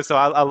so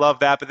I love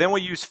that. But then we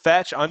use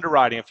Fetch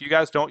underwriting. If you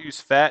guys don't use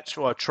Fetch,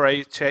 well,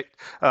 Trey,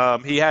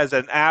 he has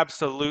an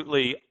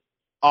absolutely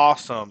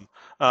awesome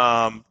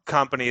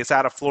company. It's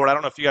out of Florida. I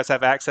don't know if you guys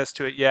have access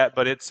to it yet,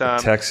 but it's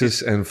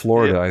Texas and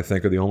Florida, I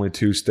think, are the only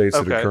two states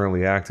that are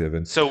currently active.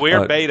 And so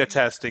we're beta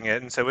testing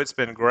it, and so it's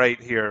been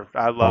great here.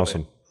 I love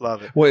it.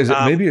 Love it. Well, is it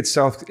maybe it's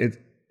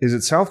is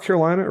it South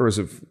Carolina, or is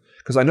it,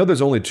 because I know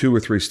there's only 2 or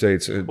 3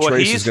 states.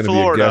 Trace is going to be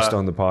a guest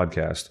on the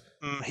podcast.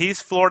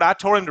 He's Florida. I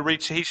told him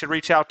he should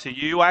reach out to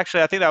you.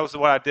 Actually, I think that was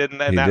what I did in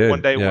that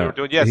one day when we were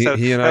doing. Yeah,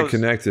 he and I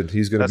connected.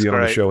 He's going to be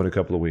on the show in a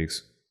couple of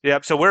weeks.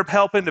 Yep. So we're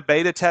helping to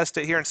beta test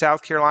it here in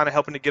South Carolina,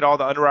 helping to get all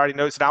the underwriting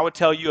notes. And I would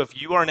tell you,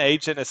 if you are an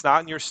agent that's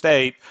not in your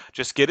state,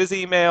 just get his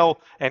email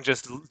and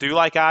just do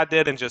like I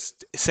did and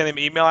just send him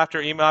email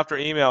after email after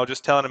email,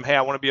 just telling him, hey,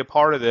 I want to be a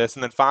part of this.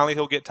 And then finally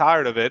he'll get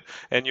tired of it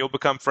and you'll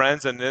become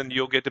friends, and then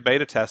you'll get to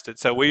beta test it.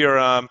 So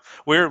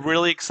we're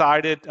really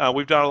excited.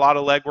 We've done a lot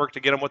of legwork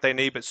to get them what they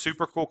need, but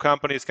super cool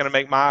company. It's going to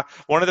make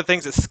one of the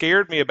things that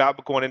scared me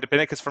about going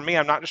independent, because for me,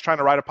 I'm not just trying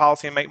to write a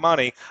policy and make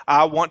money.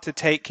 I want to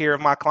take care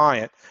of my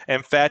client.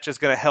 And Fetch is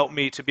going to help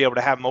me to be able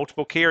to have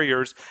multiple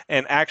carriers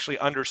and actually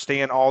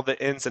understand all the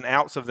ins and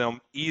outs of them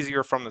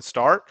easier from the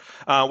start.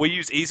 We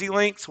use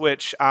EasyLinks,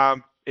 which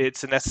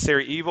it's a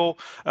necessary evil.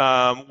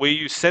 We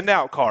use send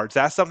out cards.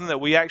 That's something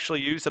that we actually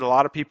use that a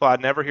lot of people I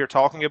never hear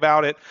talking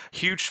about it.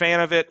 Huge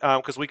fan of it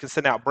because we can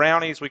send out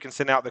brownies. We can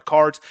send out the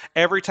cards.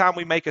 Every time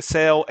we make a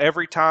sale,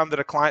 every time that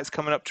a client's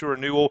coming up to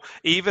renewal,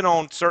 even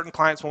on certain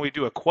clients when we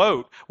do a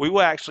quote, we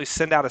will actually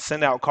send out a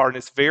send out card. And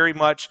it's very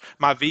much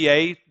my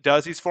VA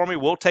does these for me.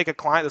 We'll take a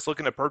client that's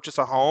looking to purchase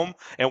a home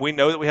and we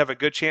know that we have a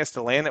good chance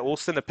to land it. We'll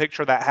send a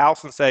picture of that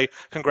house and say,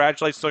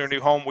 congratulations on your new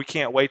home. We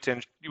can't wait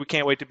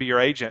to be your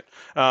agent.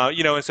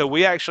 And so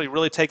we actually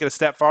really take it a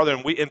step farther,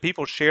 and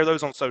people share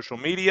those on social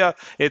media.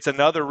 It's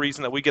another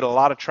reason that we get a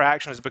lot of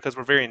traction is because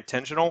we're very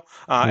intentional,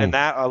 and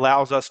that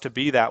allows us to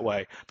be that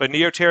way. But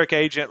Neoteric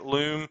Agent,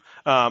 Loom,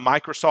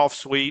 Microsoft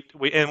Suite,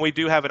 we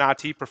do have an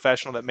IT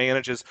professional that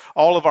manages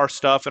all of our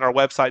stuff and our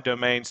website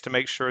domains to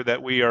make sure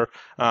that we are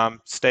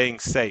staying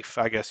safe,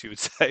 I guess you would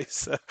say.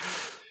 So.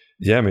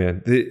 Yeah,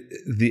 man.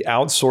 The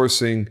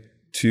outsourcing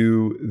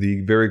to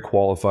the very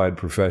qualified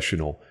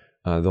professional,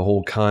 the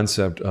whole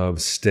concept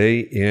of stay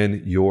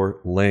in your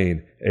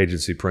lane,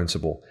 agency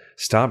principal.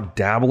 Stop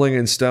dabbling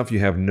in stuff you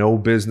have no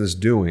business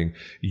doing.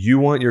 You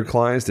want your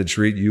clients to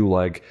treat you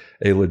like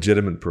a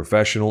legitimate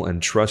professional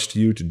and trust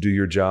you to do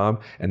your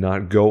job and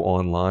not go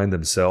online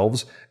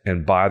themselves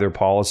and buy their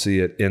policy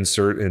at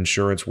insert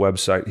insurance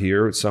website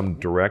here at some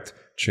direct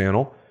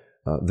channel.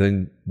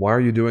 Then why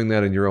are you doing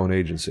that in your own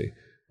agency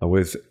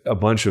with a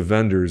bunch of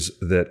vendors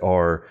that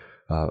are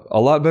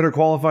a lot better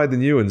qualified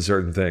than you in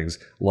certain things,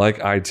 like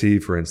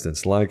IT, for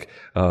instance, like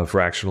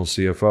fractional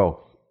CFO.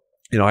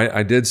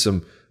 I did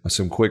some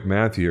quick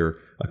math here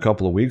a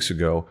couple of weeks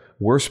ago.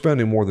 We're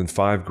spending more than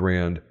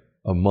 $5,000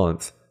 a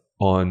month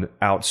on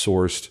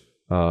outsourced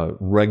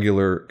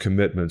regular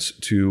commitments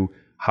to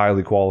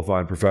highly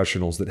qualified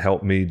professionals that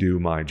help me do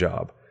my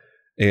job.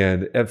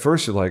 And at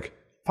first you're like,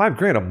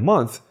 $5,000 a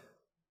month?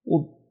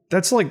 Well,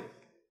 that's like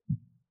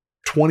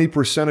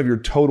 20% of your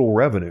total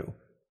revenue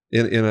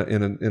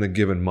in a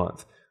given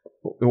month,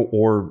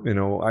 or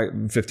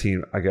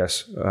 15, I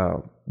guess.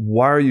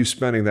 Why are you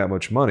spending that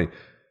much money?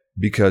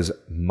 Because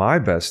my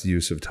best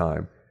use of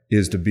time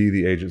is to be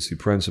the agency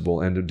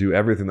principal and to do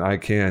everything I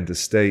can to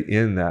stay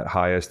in that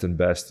highest and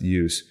best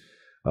use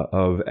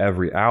of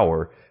every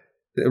hour.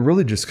 It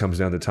really just comes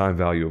down to time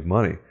value of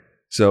money.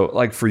 So,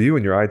 like for you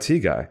and your IT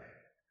guy,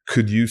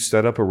 could you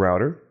set up a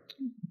router?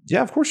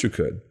 Yeah, of course you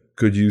could.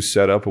 Could you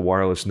set up a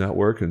wireless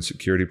network and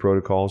security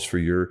protocols for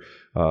your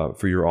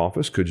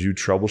office? Could you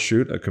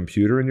troubleshoot a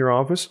computer in your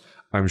office?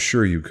 I'm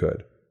sure you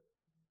could.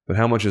 But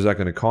how much is that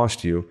going to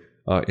cost you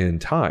in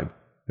time?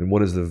 And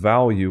what is the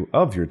value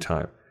of your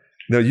time?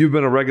 Now, you've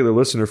been a regular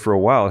listener for a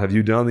while. Have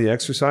you done the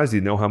exercise? Do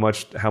you know how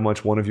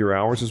much one of your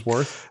hours is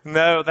worth?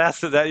 No,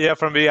 yeah,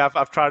 for me,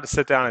 I've tried to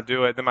sit down and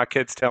do it. Then my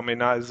kids tell me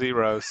not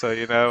zero. So,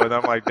 and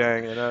I'm like,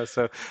 dang,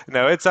 so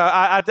no, it's,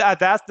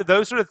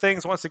 those are the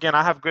things. Once again,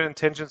 I have good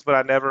intentions, but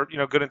I never,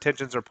 good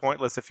intentions are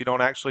pointless if you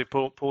don't actually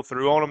pull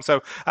through on them.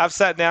 So I've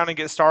sat down and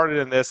get started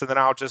in this, and then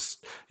I'll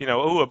just,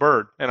 a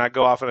bird, and I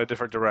go off in a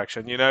different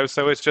direction,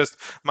 so it's just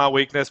my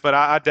weakness, but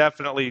I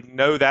definitely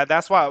know that.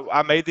 That's why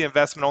I made the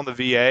investment on the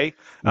VA.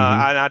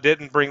 And I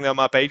didn't bring them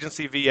up.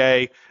 Agency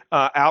VA,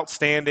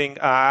 outstanding.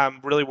 I'm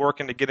really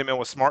working to get them in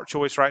with Smart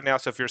Choice right now.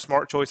 So if you're a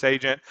Smart Choice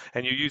agent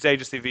and you use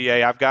Agency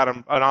VA, I've got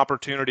an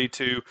opportunity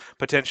to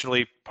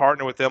potentially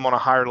partner with them on a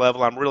higher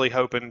level. I'm really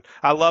hoping.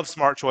 I love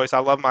Smart Choice. I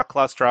love my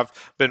cluster. I've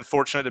been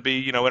fortunate to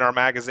be, in our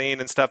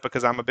magazine and stuff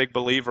because I'm a big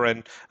believer,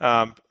 and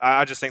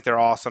I just think they're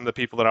awesome, the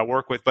people that I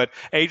work with. But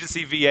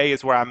Agency VA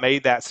is where I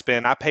made that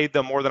spin. I paid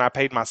them more than I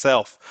paid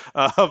myself.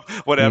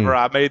 Whatever,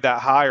 I made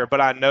that higher.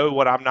 But I know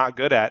what I'm not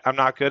good at. I'm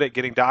not good at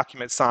getting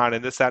documents signed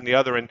and this, that, and the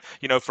other. And,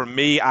 for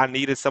me, I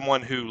needed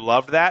someone who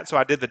loved that. So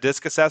I did the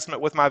DISC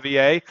assessment with my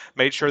VA,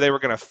 made sure they were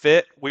going to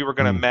fit, we were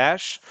going to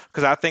mesh,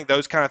 because I think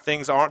those kind of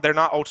things they're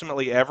not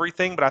ultimately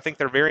everything, but I think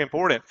they're very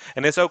important.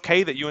 And it's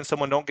okay that you and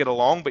someone don't get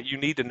along, but you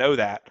need to know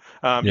that.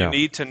 You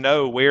need to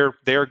know where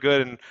they're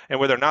good and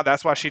where they're not.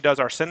 That's why she does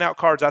our send out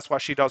cards. That's why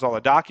she does all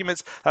the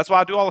documents. That's why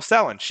I do all the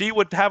selling. She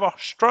would have a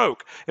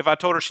stroke if I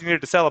told her she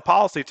needed to sell a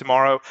policy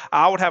tomorrow.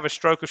 I would have a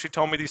stroke if she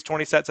told me these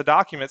 20 sets of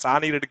documents I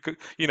needed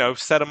to,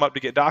 set them up to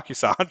get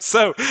DocuSign.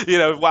 So,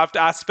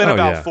 I spent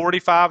about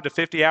 45 to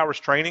 50 hours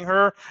training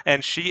her,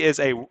 and she is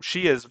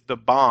the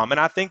bomb. And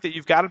I think that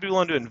you've got to be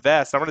willing to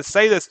invest. I'm going to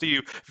say this to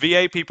you,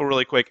 VA people,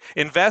 really quick.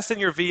 Invest in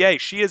your VA.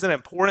 She is an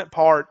important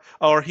part,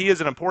 or he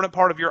is an important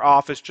part of your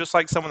office, just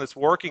like someone that's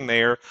working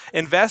there.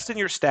 Invest in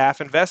your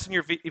staff. Invest in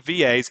your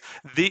VAs.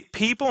 The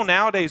people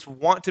nowadays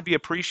want to be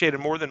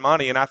appreciated more than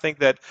money, and I think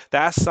that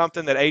that's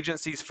something that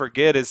agencies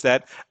forget, is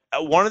that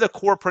one of the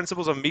core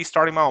principles of me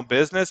starting my own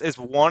business is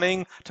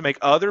wanting to make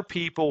other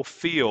people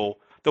feel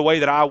the way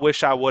that I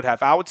wish I would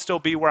have. I would still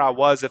be where I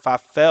was if I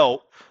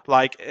felt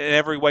like in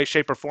every way,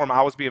 shape, or form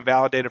I was being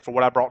validated for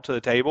what I brought to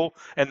the table.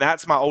 And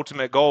that's my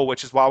ultimate goal,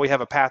 which is why we have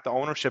a path to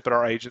ownership at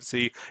our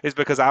agency, is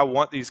because I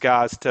want these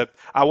guys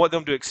I want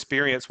them to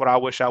experience what I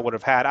wish I would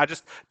have had. I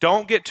just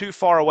don't get too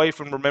far away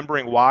from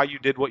remembering why you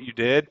did what you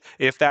did,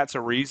 if that's a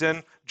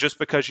reason, just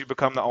because you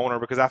become the owner,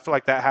 because I feel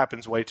like that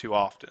happens way too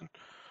often.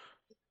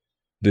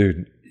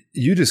 Dude,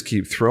 you just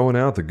keep throwing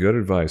out the good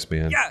advice,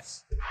 man.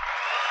 Yes.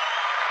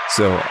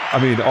 So, I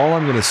mean, all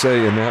I'm going to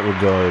say in that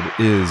regard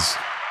is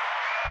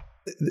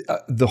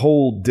the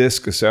whole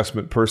DISC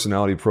assessment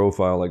personality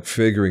profile, like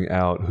figuring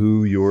out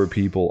who your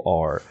people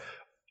are.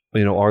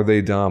 You know, are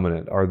they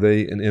dominant? Are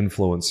they an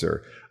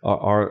influencer?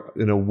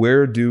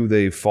 Where do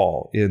they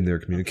fall in their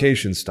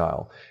communication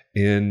style,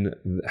 in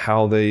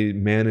how they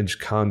manage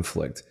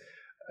conflict?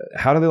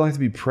 How do they like to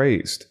be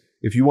praised?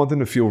 If you want them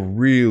to feel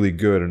really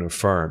good and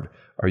affirmed,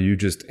 are you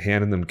just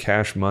handing them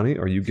cash money?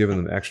 Are you giving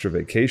them extra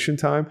vacation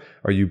time?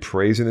 Are you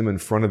praising them in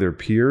front of their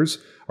peers?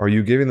 Are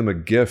you giving them a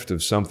gift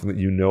of something that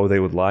you know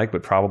they would like,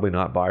 but probably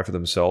not buy for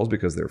themselves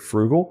because they're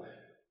frugal?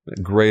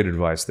 Great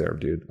advice there,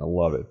 dude. I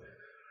love it.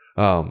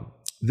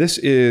 This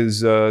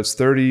is it's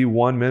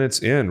 31 minutes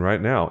in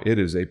right now. It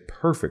is a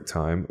perfect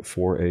time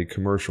for a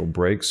commercial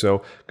break.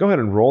 So go ahead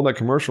and roll that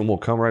commercial and we'll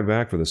come right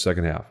back for the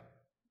second half.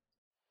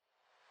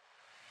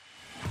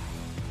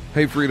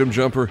 Hey, Freedom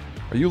Jumper.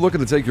 Are you looking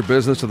to take your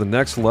business to the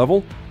next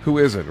level? Who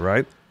isn't,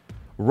 right?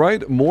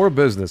 Write more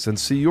business and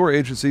see your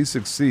agency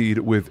succeed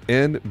with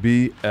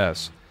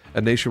NBS.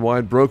 At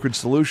Nationwide Brokerage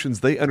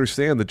Solutions, they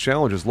understand the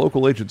challenges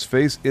local agents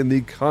face in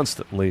the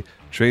constantly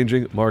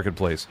changing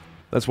marketplace.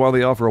 That's why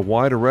they offer a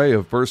wide array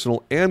of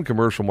personal and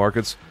commercial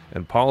markets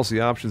and policy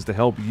options to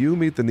help you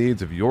meet the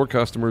needs of your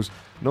customers,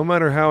 no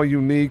matter how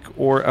unique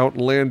or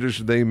outlandish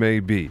they may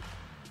be.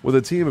 With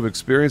a team of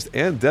experienced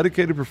and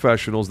dedicated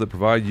professionals that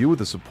provide you with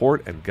the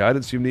support and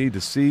guidance you need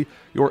to see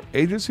your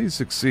agency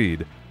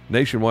succeed,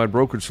 Nationwide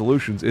Brokerage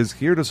Solutions is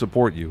here to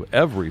support you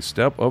every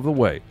step of the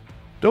way.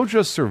 Don't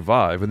just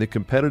survive in the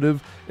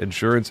competitive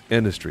insurance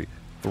industry.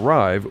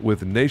 Thrive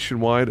with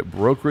Nationwide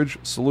Brokerage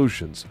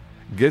Solutions.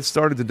 Get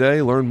started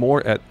today. Learn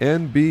more at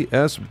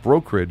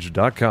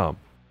nbsbrokerage.com.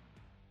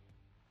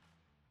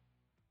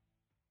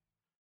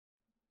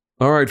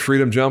 All right,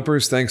 Freedom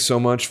Jumpers, thanks so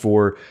much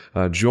for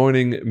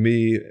joining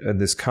me in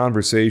this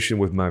conversation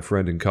with my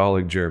friend and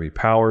colleague, Jeremy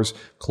Powers,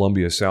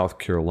 Columbia, South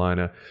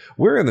Carolina.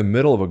 We're in the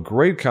middle of a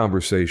great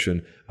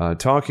conversation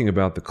talking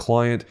about the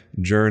client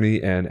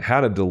journey and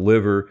how to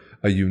deliver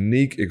a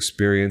unique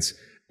experience.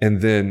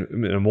 And then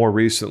more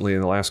recently, in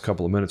the last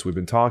couple of minutes, we've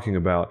been talking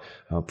about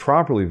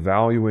properly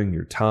valuing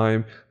your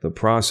time, the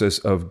process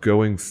of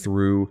going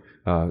through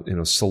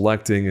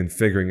selecting and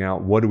figuring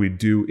out what do we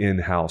do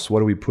in-house, what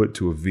do we put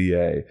to a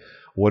VA,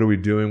 what are we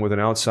doing with an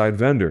outside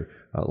vendor,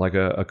 like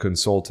a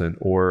consultant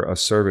or a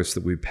service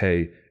that we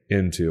pay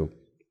into.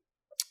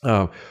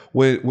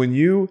 When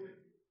you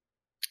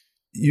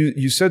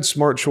said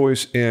Smart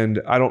Choice,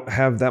 and I don't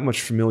have that much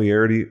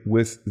familiarity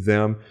with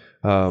them.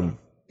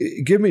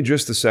 Give me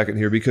just a second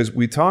here, because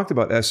we talked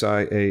about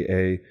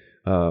SIAA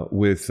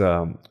with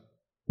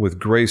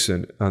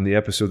Grayson on the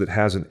episode that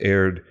hasn't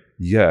aired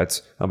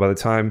yet. By the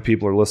time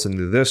people are listening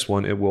to this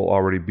one, it will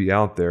already be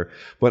out there.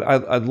 But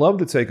I'd love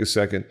to take a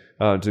second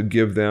to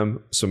give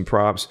them some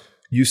props.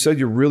 You said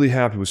you're really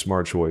happy with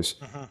Smart Choice.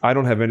 Uh-huh. I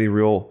don't have any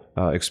real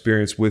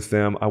experience with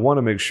them. I want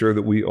to make sure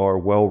that we are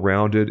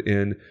well-rounded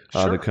in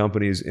the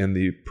companies and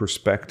the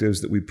perspectives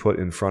that we put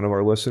in front of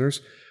our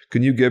listeners.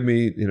 Can you give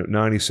me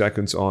 90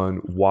 seconds on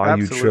why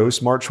Absolutely. You chose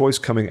Smart Choice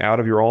coming out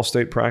of your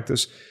Allstate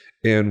practice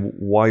and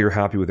why you're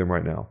happy with them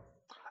right now?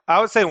 I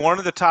would say one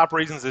of the top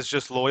reasons is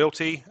just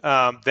loyalty.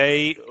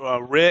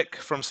 Rick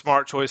from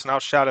Smart Choice, and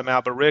I'll shout him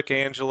out, but Rick,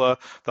 Angela,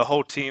 the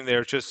whole team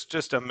there,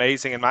 just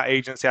amazing. And my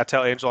agency, I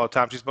tell Angela all the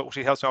time,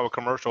 she helps me out with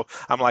commercial.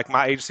 I'm like,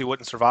 my agency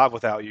wouldn't survive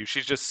without you.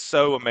 She's just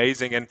so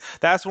amazing. And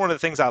that's one of the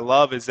things I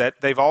love, is that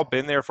they've all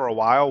been there for a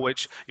while,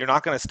 which you're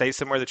not going to stay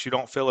somewhere that you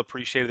don't feel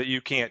appreciated, that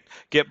you can't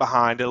get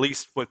behind, at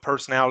least with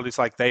personalities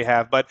like they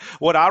have. But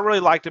what I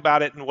really liked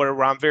about it, and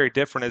where I'm very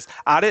different, is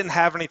I didn't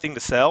have anything to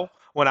sell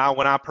when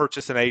I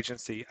purchased an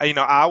agency.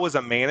 I was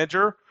a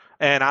manager,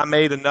 and I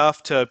made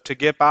enough to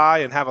get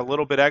by and have a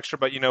little bit extra.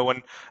 But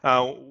when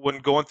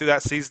going through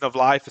that season of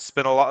life, it's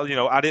been a lot.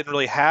 I didn't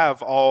really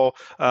have all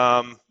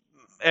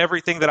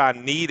everything that I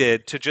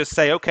needed to just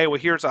say, okay, well,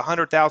 here's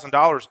 $100,000,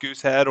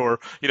 Goosehead, or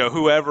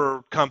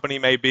whoever company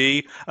may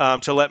be,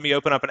 to let me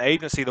open up an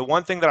agency. The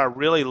one thing that I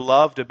really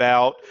loved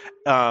about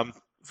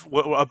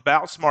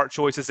Smart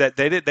Choice is that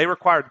they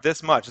required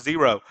this much,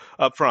 zero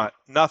up front,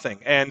 nothing.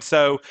 And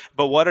so,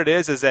 but what it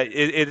is that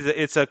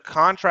it's a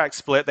contract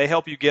split. They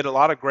help you get a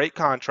lot of great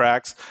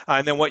contracts,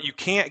 and then what you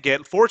can't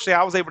get, fortunately,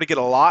 I was able to get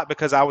a lot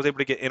because I was able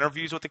to get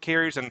interviews with the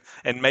carriers and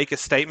make a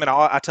statement.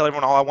 I tell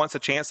everyone all I want is a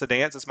chance to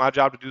dance. It's my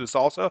job to do the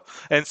salsa.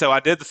 And so I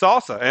did the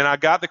salsa, and I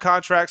got the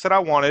contracts that I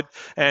wanted,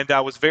 and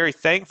I was very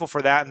thankful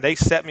for that, and they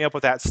set me up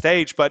with that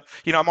stage. But,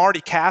 I'm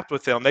already capped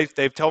with them.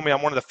 They've told me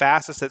I'm one of the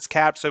fastest that's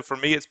capped, so for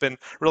me, it's been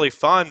really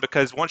fun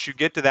because once you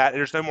get to that,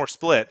 there's no more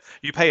split.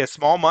 You pay a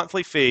small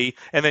monthly fee,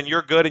 and then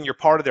you're good, and you're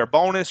part of their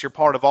bonus. You're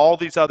part of all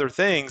these other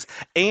things,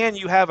 and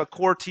you have a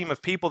core team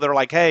of people that are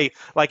like, hey,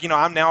 like,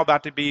 I'm now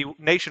about to be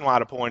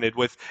nationwide appointed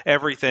with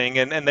everything,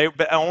 and they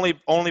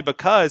only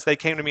because they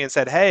came to me and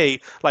said, hey,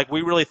 like,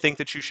 we really think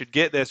that you should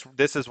get this.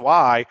 This is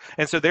why,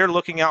 and so they're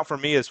looking out for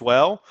me as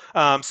well.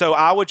 So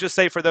I would just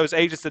say for those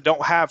agents that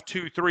don't have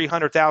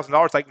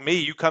 $200,000-$300,000 like me,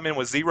 you come in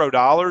with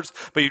 $0,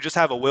 but you just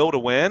have a will to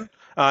win.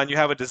 And you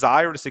have a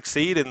desire to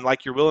succeed and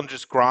like you're willing to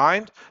just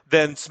grind,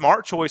 then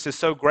Smart Choice is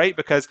so great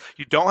because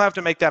you don't have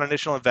to make that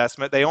initial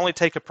investment. They only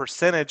take a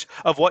percentage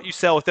of what you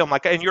sell with them,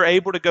 and you're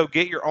able to go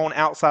get your own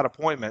outside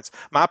appointments.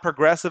 My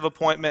Progressive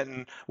appointment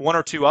and one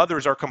or two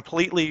others are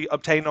completely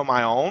obtained on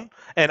my own,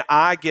 and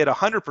I get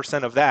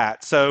 100% of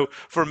that. So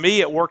for me,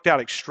 it worked out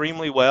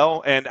extremely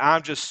well, and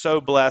I'm just so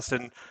blessed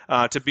and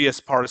to be a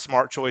part of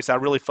Smart Choice. I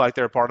really feel like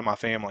they're a part of my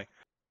family.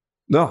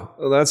 No,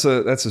 that's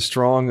a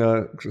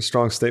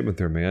strong statement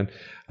there, man.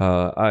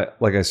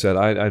 Like I said,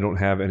 I don't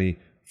have any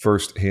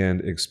firsthand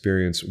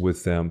experience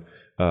with them,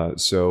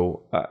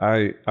 so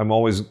I'm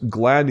always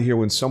glad to hear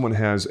when someone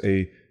has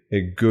a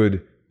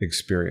good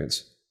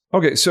experience.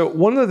 Okay, so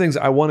one of the things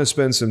I want to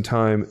spend some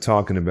time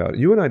talking about,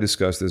 you and I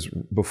discussed this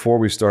before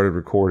we started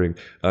recording,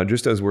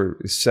 just as we're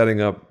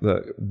setting up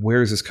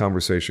where is this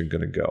conversation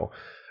going to go,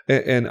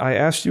 and I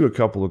asked you a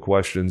couple of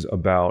questions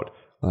about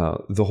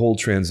the whole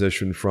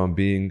transition from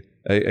being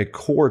a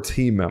core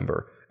team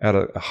member at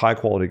a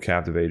high-quality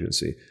captive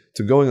agency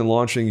to going and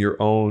launching your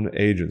own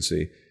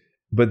agency,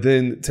 but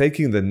then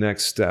taking the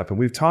next step. And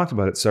we've talked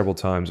about it several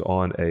times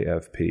on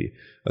AFP,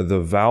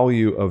 the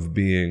value of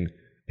being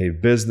a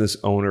business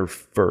owner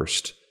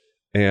first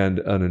and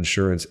an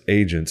insurance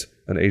agent,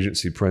 an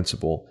agency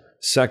principal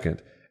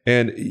second.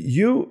 And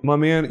you, my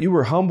man, you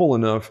were humble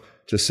enough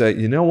to say,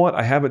 you know what,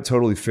 I haven't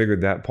totally figured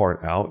that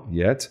part out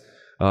yet.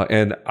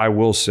 And I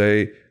will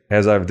say,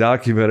 as I've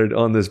documented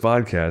on this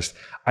podcast,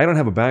 I don't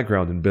have a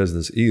background in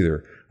business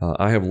either.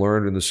 I have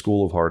learned in the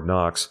School of Hard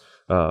Knocks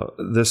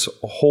this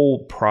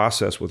whole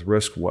process with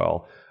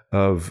RiskWell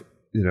of,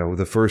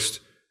 the first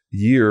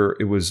year,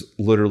 it was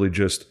literally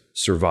just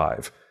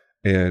survive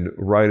and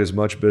write as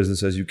much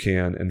business as you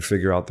can and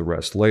figure out the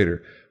rest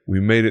later.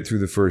 We made it through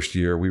the first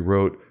year. We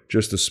wrote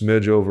just a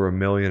smidge over $1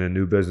 million in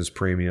new business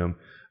premium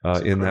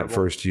in that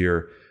first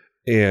year.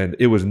 And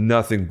it was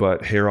nothing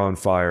but hair on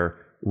fire.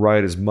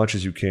 Write as much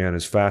as you can,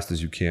 as fast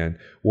as you can.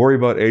 Worry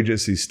about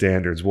agency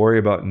standards. Worry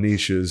about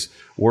niches.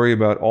 Worry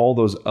about all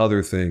those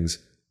other things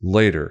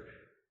later.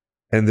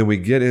 And then we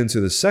get into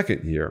the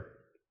second year,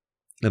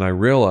 and I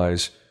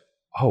realize,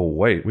 oh,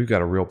 wait, we've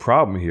got a real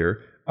problem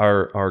here.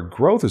 Our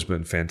growth has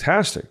been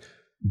fantastic,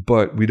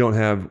 but we don't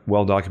have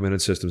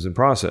well-documented systems and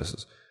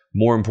processes.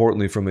 More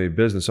importantly, from a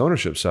business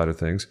ownership side of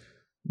things,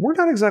 we're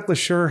not exactly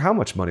sure how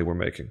much money we're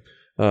making.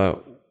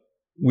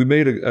 We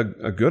made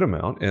a good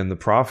amount, and the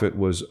profit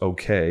was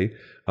okay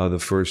the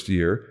first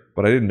year,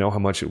 but I didn't know how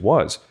much it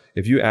was.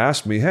 If you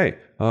asked me, hey,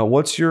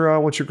 what's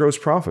your gross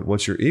profit?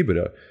 What's your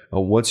EBITDA?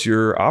 What's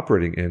your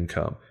operating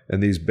income?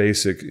 And these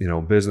basic,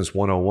 business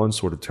 101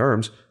 sort of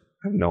terms,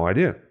 I have no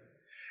idea.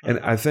 And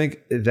I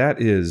think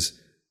that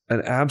is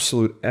an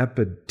absolute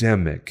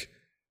epidemic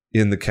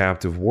in the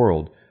captive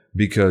world,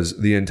 because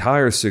the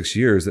entire 6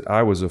 years that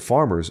I was a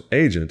farmer's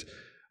agent,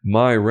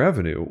 my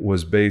revenue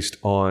was based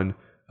on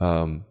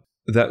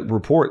that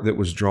report that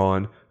was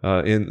drawn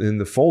in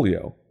the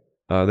folio.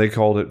 They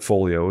called it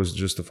folio. It was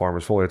just the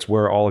farmer's folio. It's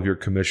where all of your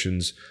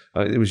commissions,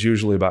 it was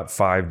usually about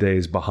 5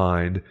 days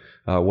behind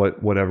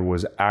whatever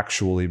was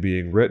actually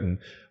being written,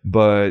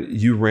 but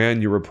you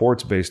ran your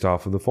reports based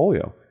off of the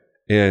folio.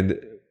 And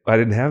I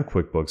didn't have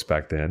QuickBooks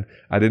back then.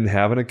 I didn't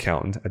have an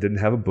accountant. I didn't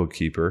have a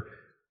bookkeeper.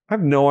 I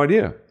have no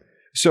idea.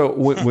 So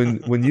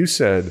when you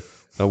said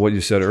what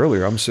you said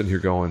earlier, I'm sitting here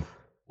going,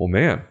 well,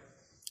 man,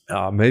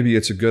 maybe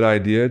it's a good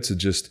idea to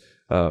just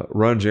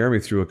run Jeremy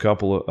through a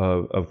couple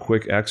of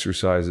quick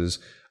exercises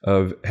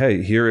of,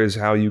 hey, here is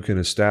how you can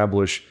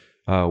establish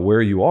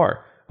where you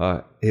are.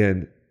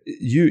 And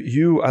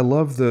I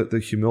love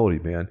the humility,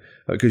 man,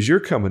 because you're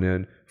coming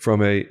in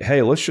from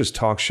hey, let's just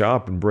talk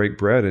shop and break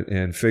bread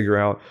and figure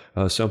out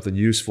something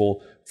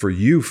useful for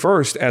you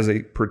first as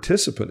a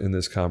participant in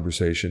this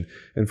conversation,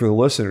 and for the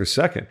listener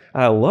second.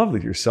 I love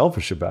that you're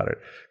selfish about it,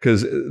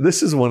 because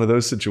this is one of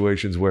those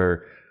situations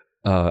where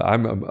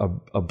I'm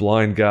a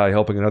blind guy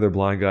helping another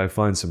blind guy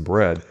find some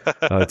bread,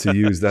 to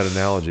use that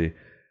analogy.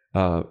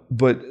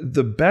 But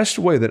the best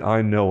way that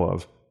I know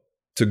of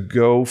to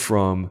go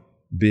from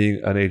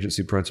being an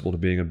agency principal to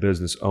being a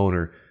business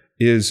owner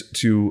is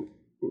to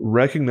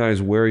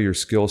recognize where your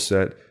skill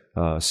set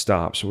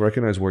stops,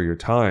 recognize where your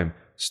time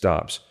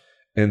stops,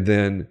 and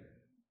then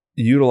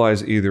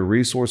utilize either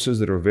resources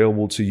that are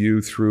available to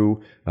you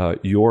through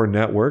your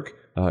network.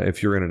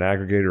 If you're in an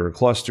aggregator or a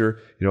cluster,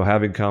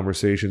 having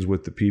conversations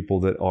with the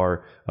people that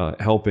are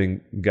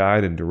helping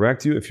guide and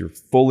direct you. If you're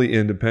fully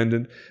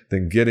independent,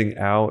 then getting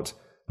out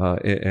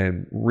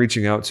and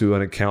reaching out to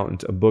an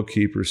accountant, a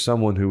bookkeeper,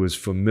 someone who is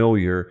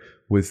familiar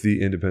with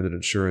the independent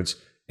insurance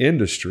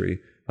industry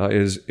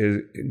is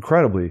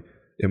incredibly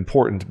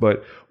important.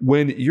 But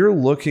when you're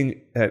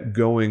looking at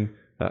going,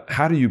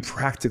 how do you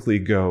practically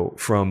go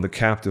from the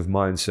captive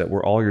mindset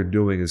where all you're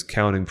doing is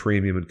counting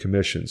premium and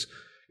commissions?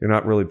 You're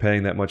not really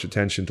paying that much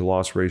attention to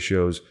loss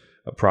ratios,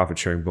 profit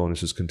sharing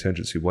bonuses,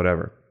 contingency,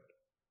 whatever.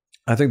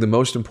 I think the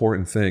most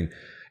important thing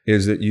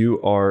is that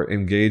you are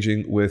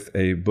engaging with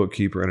a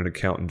bookkeeper and an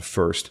accountant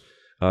first,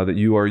 that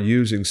you are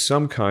using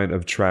some kind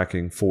of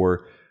tracking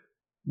for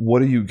what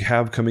do you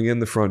have coming in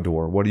the front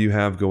door, what do you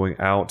have going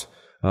out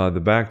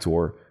the back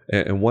door,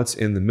 and what's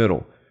in the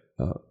middle.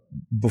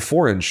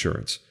 Before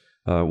insurance,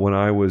 when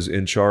I was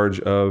in charge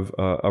of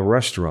a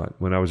restaurant,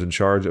 when I was in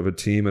charge of a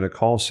team in a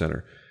call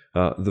center,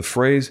 the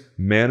phrase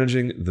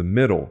managing the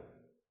middle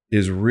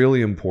is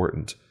really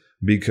important,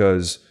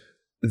 because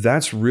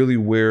that's really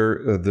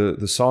where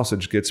the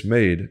sausage gets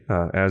made,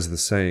 as the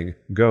saying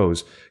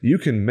goes. You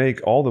can make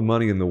all the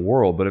money in the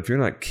world, but if you're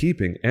not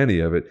keeping any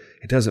of it,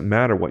 it doesn't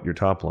matter what your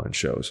top line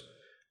shows.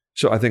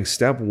 So I think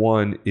step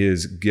one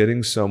is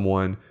getting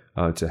someone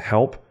to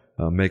help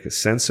make a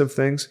sense of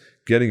things,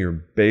 getting your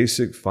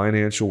basic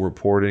financial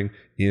reporting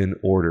in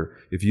order.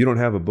 If you don't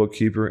have a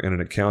bookkeeper and an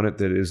accountant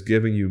that is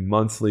giving you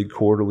monthly,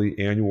 quarterly,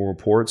 annual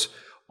reports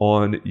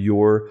on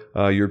your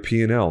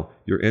P&L,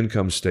 your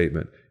income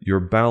statement, your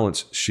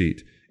balance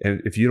sheet,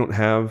 and if you don't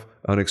have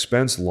an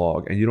expense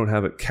log and you don't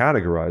have it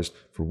categorized,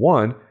 for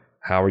one,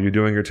 how are you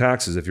doing your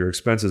taxes if your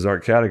expenses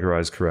aren't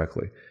categorized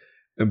correctly?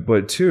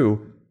 But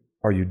two,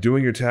 are you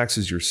doing your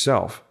taxes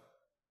yourself?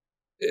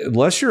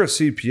 Unless you're a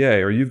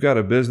CPA or you've got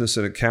a business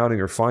and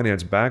accounting or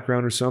finance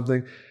background or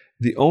something,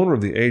 the owner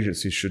of the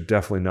agency should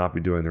definitely not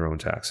be doing their own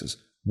taxes.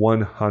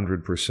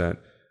 100%.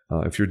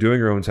 If you're doing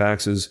your own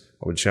taxes,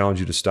 I would challenge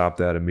you to stop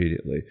that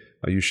immediately.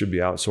 You should be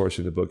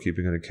outsourcing the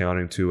bookkeeping and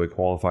accounting to a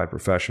qualified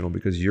professional,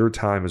 because your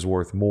time is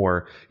worth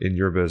more in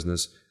your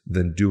business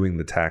than doing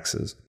the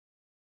taxes.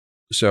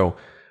 So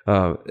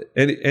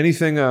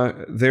anything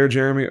there,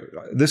 Jeremy?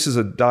 This is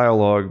a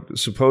dialogue,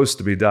 supposed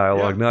to be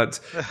dialogue, not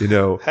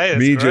hey,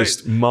 me great.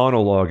 just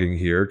monologuing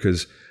here,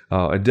 because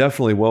I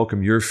definitely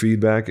welcome your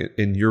feedback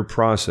in your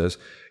process.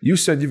 You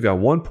said you've got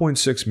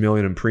 $1.6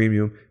 million in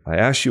premium. I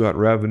asked you about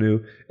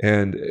revenue,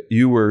 and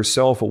you were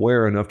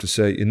self-aware enough to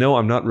say,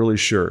 I'm not really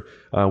sure.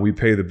 We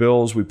pay the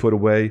bills. We put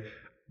away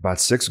about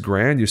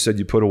 $6,000. You said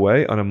you put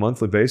away on a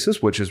monthly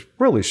basis, which is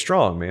really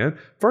strong, man.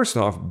 First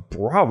off,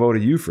 bravo to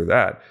you for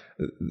that.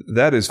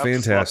 That is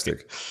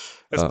fantastic.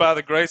 It's by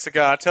the grace of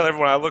God. I tell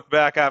everyone, I look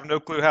back, I have no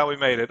clue how we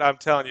made it. I'm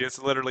telling you, it's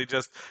literally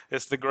just,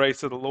 it's the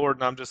grace of the Lord,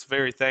 and I'm just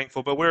very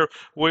thankful. But we're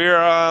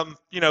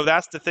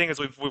that's the thing, is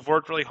we've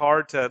worked really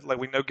hard to,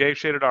 we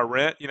negotiated our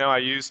rent.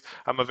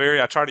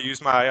 I try to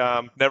use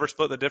my never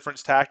split the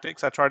difference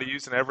tactics. I try to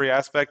use in every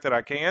aspect that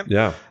I can.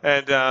 Yeah.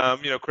 And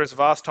Chris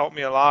Voss taught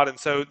me a lot. And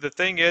so the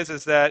thing is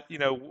that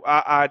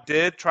I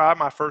did try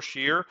my first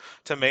year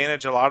to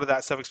manage a lot of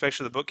that stuff,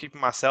 especially the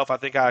bookkeeping myself. I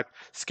think I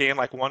scanned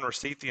one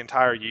receipt the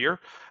entire year.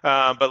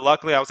 But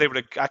luckily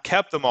I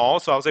kept them all,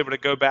 so I was able to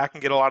go back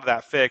and get a lot of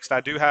that fixed.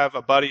 I do have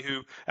a buddy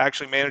who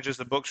actually manages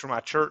the books for my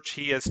church.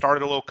 He has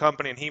started a little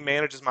company, and he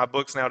manages my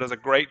books now, does a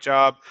great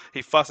job.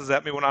 He fusses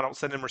at me when I don't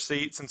send him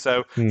receipts, and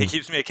so he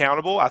keeps me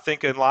accountable. I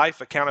think in life,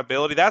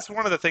 accountability, that's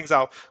one of the things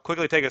I'll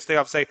quickly take a step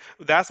off and say,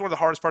 that's one of the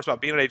hardest parts about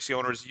being an agency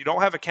owner, is you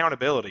don't have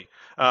accountability.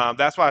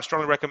 That's why I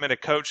strongly recommend a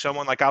coach,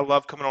 someone I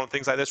love coming on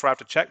things like this where I have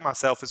to check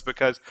myself, is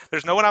because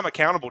there's no one I'm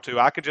accountable to.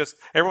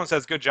 Everyone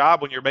says good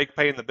job when you're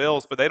paying the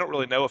bills, but they don't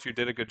really know if you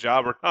did a good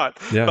job or not.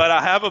 Yeah. But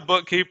I have a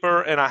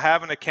bookkeeper and I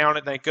have an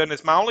accountant, thank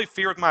goodness. My only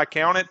fear with my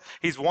accountant,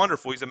 he's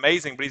wonderful, he's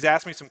amazing, but he's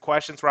asked me some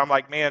questions where I'm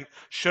like, man,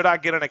 should I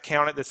get an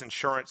accountant that's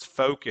insurance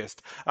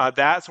focused?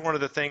 That's one of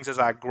the things as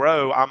I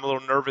grow, I'm a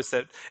little nervous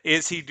that,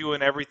 is he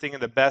doing everything in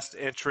the best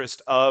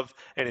interest of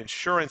an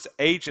insurance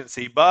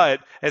agency?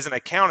 But as an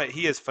accountant,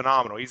 he is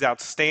phenomenal. He's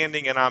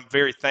outstanding, and I'm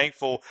very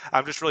thankful.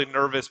 I'm just really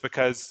nervous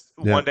because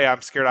one day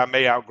I'm scared I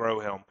may outgrow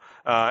him.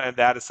 And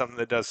that is something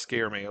that does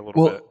scare me a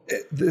little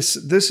bit. This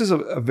is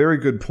a very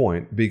good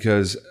point,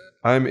 because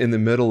I'm in the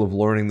middle of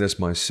learning this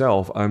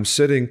myself. I'm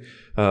sitting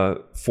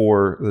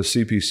for the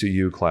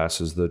CPCU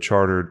classes, the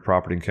Chartered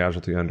Property and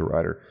Casualty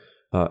Underwriter,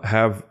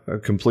 have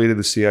completed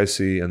the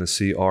CIC and the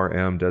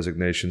CRM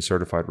designation,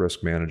 Certified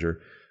Risk Manager.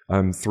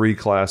 I'm 3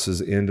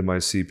 classes into my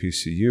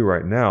CPCU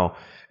right now.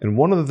 And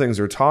one of the things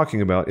they're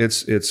talking about,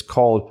 it's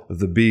called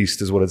the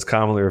Beast, is what it's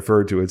commonly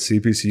referred to. It's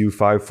CPCU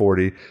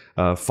 540,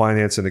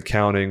 Finance and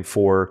Accounting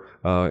for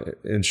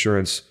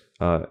Insurance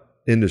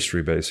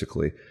Industry,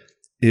 basically.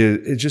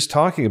 It's just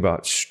talking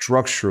about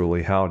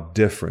structurally how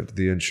different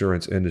the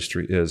insurance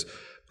industry is,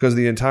 because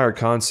the entire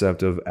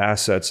concept of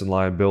assets and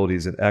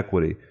liabilities and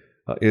equity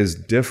is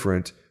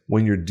different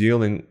when you're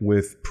dealing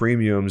with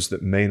premiums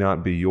that may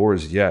not be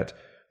yours yet.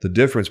 The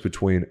difference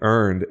between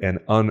earned and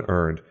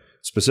unearned,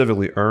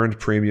 specifically earned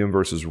premium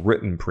versus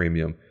written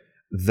premium,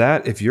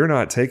 that if you're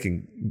not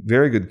taking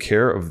very good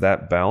care of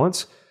that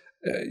balance,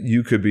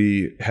 you could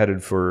be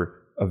headed for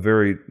a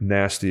very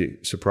nasty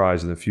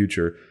surprise in the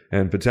future,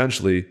 and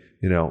potentially,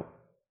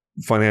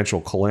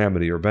 financial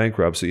calamity or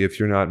bankruptcy if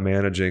you're not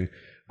managing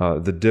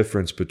the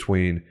difference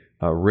between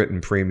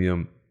written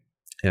premium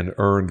and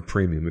earned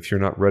premium, if you're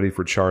not ready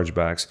for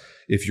chargebacks,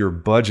 if you're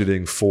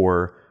budgeting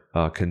for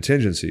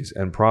contingencies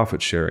and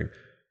profit sharing,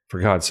 for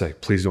God's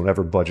sake, please don't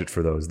ever budget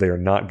for those. They are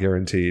not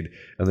guaranteed,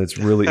 and it's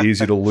really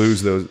easy to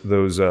lose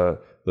those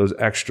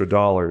extra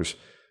dollars.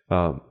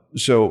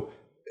 So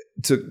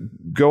to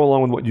go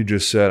along with what you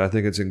just said, I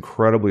think it's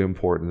incredibly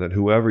important that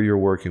whoever you're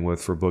working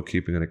with for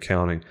bookkeeping and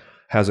accounting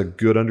has a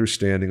good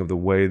understanding of the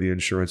way the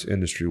insurance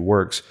industry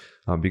works,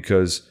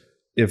 because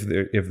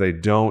if they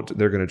don't,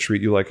 they're going to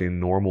treat you like a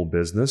normal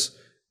business,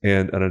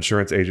 and an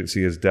insurance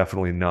agency is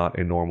definitely not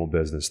a normal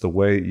business. The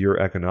way your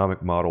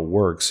economic model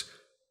works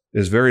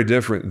is very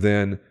different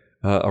than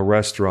a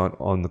restaurant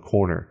on the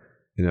corner.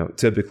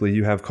 Typically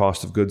you have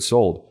cost of goods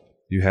sold.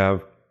 You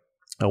have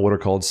what are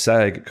called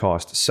SAG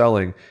costs,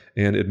 selling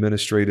and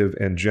administrative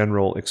and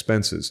general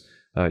expenses.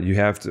 You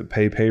have to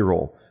pay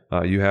payroll.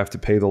 You have to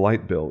pay the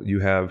light bill. You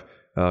have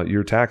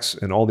your tax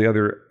and all the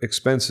other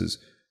expenses.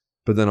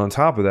 But then on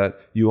top of that,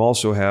 you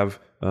also have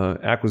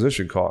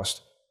acquisition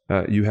cost.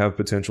 You have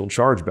potential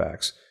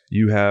chargebacks.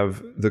 You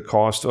have the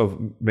cost of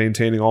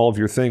maintaining all of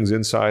your things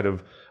inside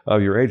of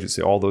your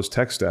agency, all those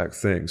tech stack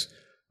things.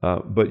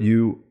 But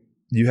you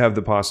have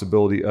the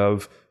possibility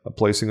of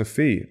placing a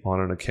fee on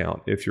an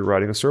account if you're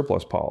writing a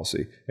surplus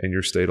policy and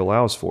your state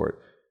allows for it.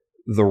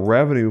 The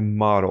revenue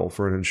model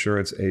for an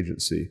insurance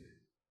agency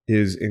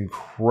is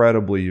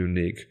incredibly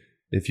unique.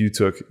 If you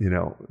took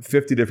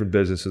 50 different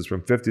businesses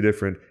from 50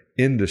 different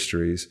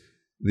industries,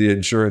 the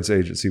insurance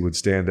agency would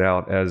stand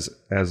out as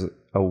an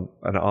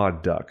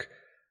odd duck,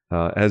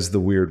 as the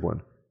weird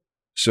one.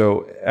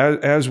 So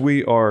as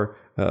we are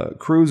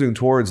cruising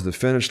towards the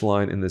finish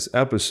line in this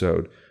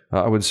episode,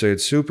 I would say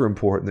it's super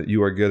important that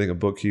you are getting a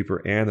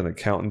bookkeeper and an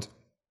accountant,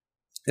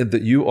 and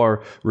that you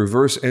are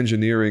reverse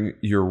engineering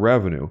your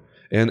revenue.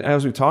 And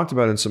as we talked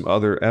about in some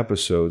other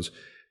episodes,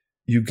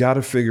 you got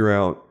to figure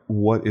out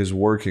what is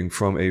working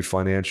from a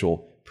financial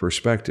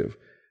perspective.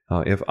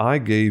 If I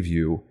gave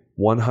you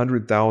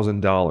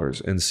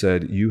 $100,000 and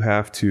said you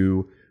have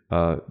to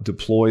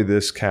deploy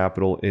this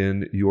capital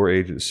in your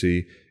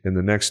agency in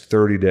the next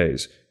 30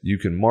 days, you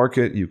can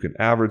market, you can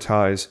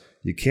advertise,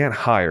 you can't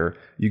hire,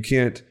 you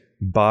can't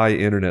buy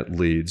internet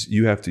leads.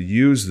 You have to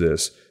use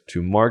this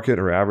to market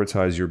or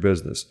advertise your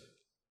business.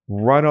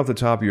 Right off the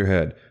top of your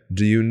head,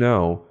 do you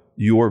know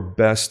your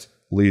best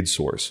lead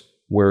source,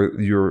 where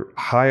your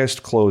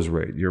highest close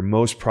rate, your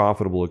most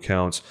profitable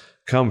accounts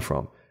come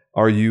from?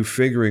 Are you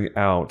figuring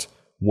out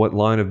what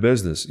line of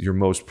business you're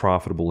most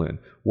profitable in?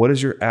 What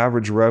is your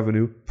average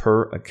revenue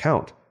per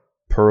account,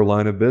 per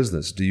line of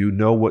business? Do you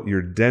know what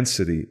your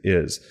density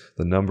is,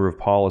 the number of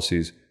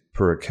policies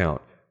per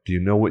account? Do you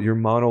know what your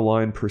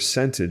monoline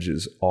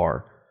percentages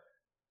are?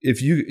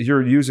 If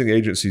you're using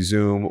Agency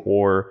Zoom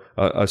or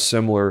a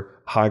similar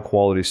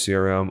high-quality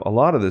CRM, a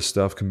lot of this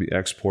stuff can be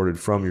exported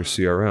from your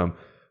CRM.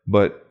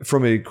 But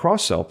from a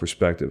cross-sell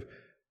perspective,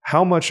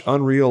 how much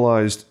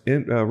unrealized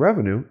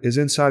revenue is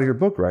inside of your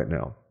book right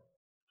now?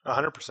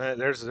 100%.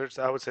 There's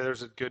I would say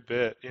there's a good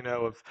bit,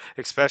 of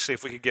especially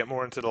if we could get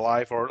more into the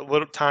life or a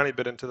little tiny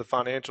bit into the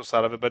financial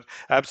side of it. But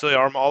absolutely,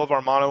 all of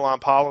our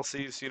monoline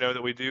policies,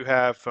 that we do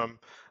have from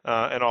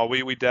and all,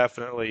 we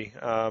definitely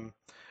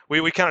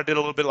we kind of did a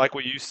little bit like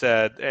what you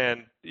said,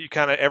 and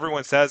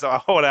everyone says,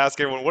 I would ask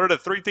everyone, what are the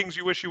 3 things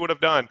you wish you would have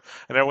done?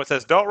 And everyone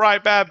says, don't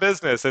write bad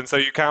business. And so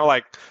you kind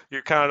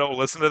of don't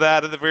listen to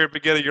that at the very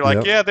beginning. You're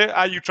like,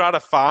 you try to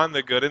find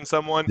the good in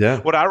someone. Yeah.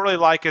 What I really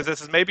like is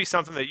this is maybe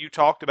something that you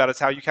talked about, is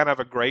how you kind of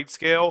have a grade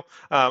scale.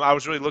 I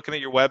was really looking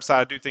at your website.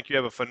 I do think you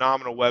have a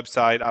phenomenal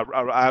website.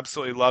 I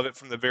absolutely love it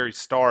from the very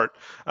start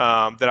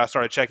that I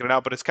started checking it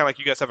out. But it's kind of like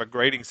you guys have a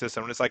grading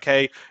system. And it's like,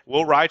 hey,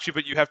 we'll write you,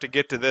 but you have to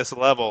get to this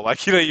level.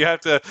 Like, you have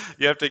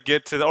to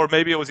get to, or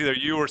maybe it was either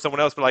you or someone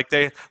else, but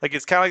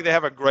it's kind of like they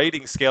have a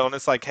grading scale, and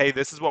it's like, hey,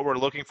 this is what we're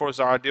looking for as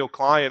our ideal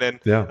client, and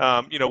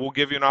we'll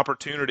give you an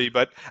opportunity.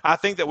 But I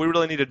think that we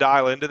really need to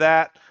dial into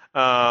that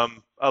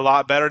a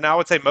lot better. Now, I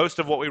would say most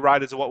of what we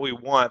write is what we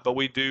want, but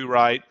we do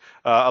write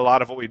a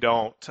lot of what we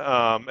don't.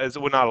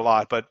 Not a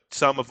lot, but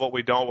some of what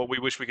we don't, what we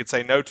wish we could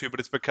say no to. But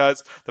it's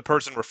because the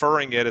person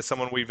referring it is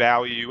someone we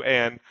value,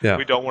 and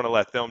we don't want to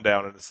let them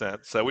down in a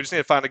sense. So we just need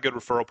to find a good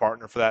referral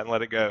partner for that and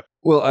let it go.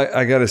 Well,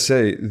 I got to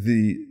say,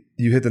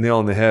 you hit the nail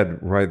on the head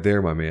right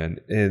there, my man.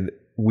 And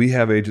we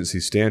have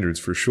agency standards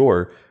for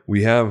sure.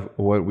 We have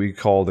what we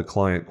call the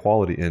Client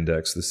Quality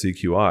Index, the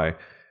CQI,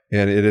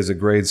 and it is a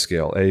grade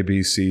scale, A,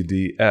 B, C,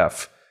 D,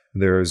 F.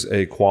 There's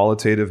a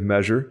qualitative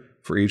measure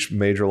for each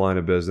major line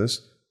of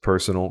business: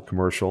 personal,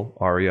 commercial,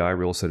 REI,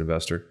 real estate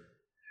investor.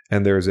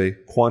 And there's a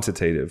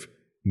quantitative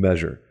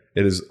measure.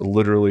 It is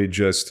literally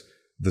just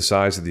the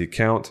size of the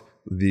account,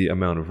 the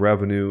amount of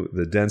revenue,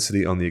 the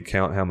density on the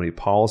account, how many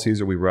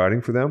policies are we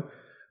writing for them.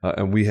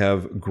 And we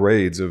have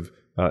grades of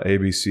A,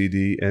 B, C,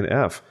 D, and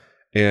F.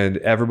 And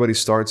everybody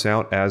starts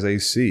out as a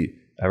C.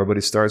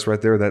 Everybody starts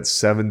right there, that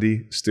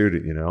 70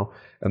 student,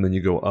 and then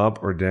you go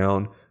up or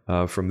down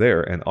from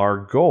there. And our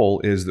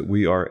goal is that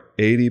we are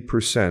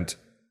 80%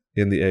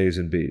 in the A's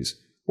and B's.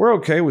 We're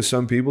okay with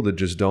some people that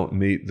just don't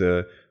meet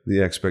the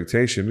the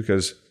expectation,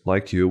 because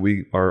like you,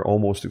 we are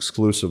almost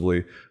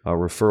exclusively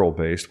referral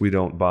based. We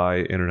don't buy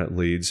internet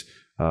leads.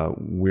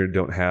 We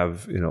don't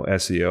have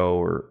SEO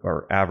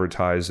or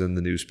advertise in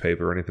the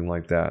newspaper or anything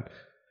like that.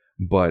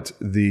 But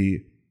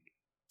the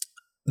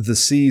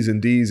C's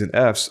and D's and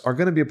F's are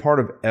going to be a part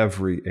of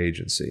every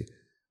agency.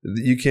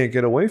 You can't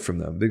get away from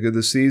them because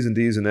the C's and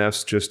D's and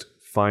F's just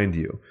find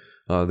you.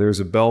 There's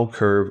a bell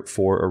curve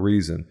for a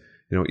reason.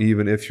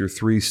 Even if you're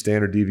 3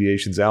 standard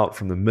deviations out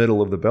from the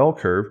middle of the bell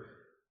curve,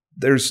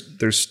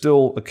 there's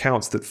still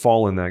accounts that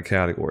fall in that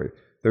category.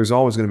 There's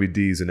always going to be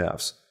D's and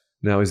F's.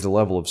 Now, is the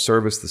level of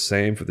service the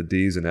same for the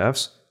D's and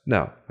F's?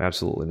 No,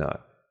 absolutely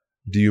not.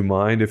 Do you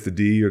mind if the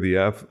D or the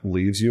F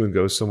leaves you and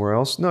goes somewhere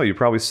else? No, you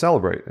probably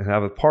celebrate and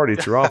have a party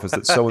at your office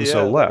that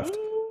so-and-so left.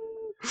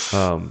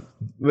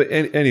 But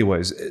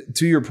anyways,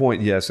 to your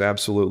point, yes,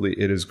 absolutely.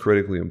 It is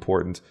critically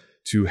important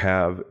to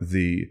have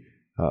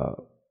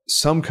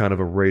some kind of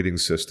a rating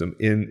system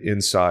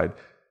inside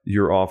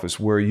your office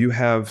where you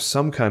have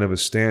some kind of a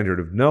standard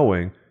of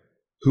knowing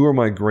who are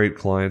my great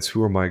clients,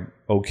 who are my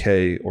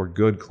okay or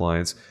good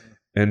clients,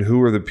 and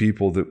who are the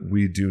people that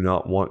we do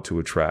not want to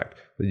attract.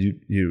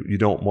 You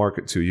don't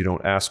market to, you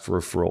don't ask for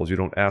referrals, you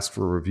don't ask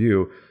for a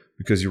review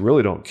because you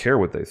really don't care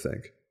what they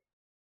think.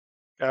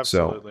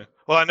 Absolutely.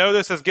 Well, I know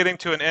this is getting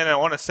to an end. I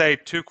want to say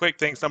 2 quick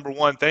things. Number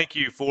one, thank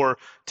you for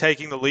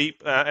taking the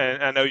leap.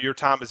 And I know your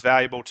time is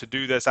valuable to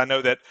do this. I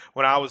know that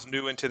when I was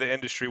new into the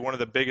industry, one of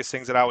the biggest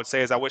things that I would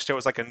say is I wish there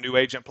was like a new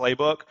agent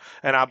playbook.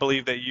 And I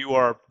believe that you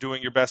are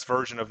doing your best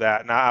version of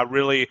that. And I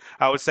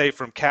would say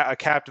from a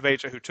captive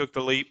agent who took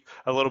the leap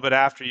a little bit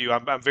after you,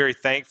 I'm very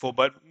thankful,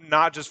 but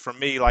not just for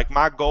me. Like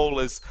my goal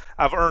is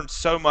I've earned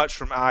so much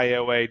from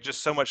IAOA,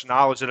 just so much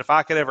knowledge that if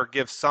I could ever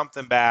give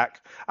something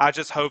back, I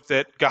just hope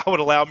that God would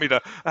allow me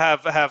to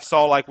have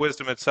Saul-like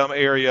wisdom in some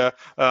area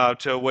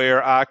to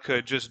where I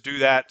could just do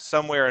that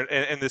somewhere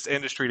in this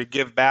industry to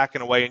give back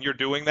in a way. And you're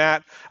doing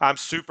that. I'm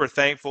super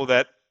thankful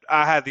that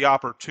I had the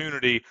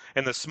opportunity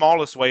in the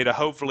smallest way to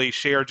hopefully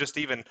share just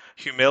even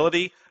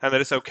humility and that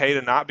it's okay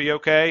to not be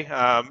okay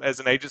as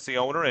an agency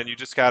owner, and you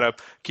just got to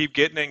keep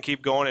getting it and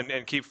keep going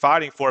and keep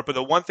fighting for it. But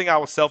the one thing I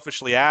will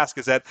selfishly ask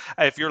is that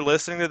if you're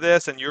listening to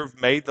this and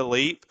you've made the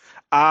leap,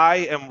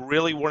 I am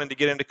really wanting to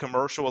get into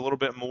commercial a little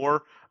bit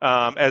more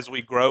as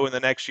we grow in the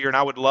next year. And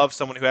I would love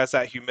someone who has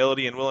that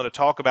humility and willing to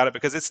talk about it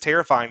because it's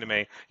terrifying to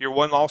me. You're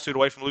one lawsuit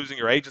away from losing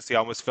your agency. I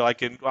almost feel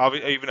like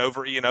even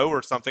over E&O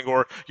or something,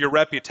 or your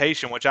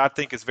reputation, which I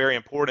think is very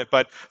important.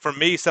 But for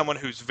me, someone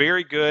who's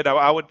very good,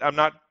 I'm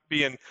not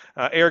being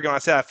arrogant when I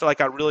say I feel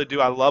like I really do.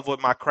 I love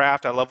my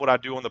craft. I love what I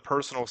do on the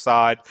personal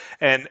side.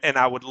 And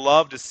I would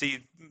love to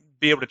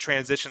be able to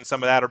transition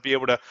some of that or be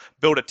able to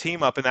build a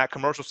team up in that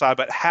commercial side.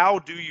 But how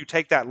do you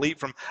take that leap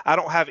from, I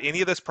don't have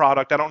any of this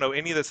product, I don't know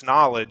any of this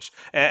knowledge,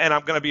 and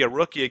I'm going to be a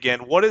rookie again?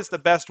 What is the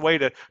best way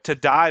to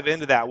dive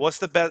into that? What's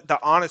the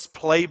honest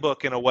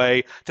playbook in a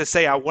way to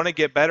say, I want to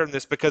get better in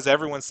this, because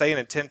everyone's saying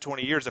in 10,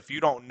 20 years, if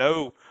you don't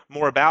know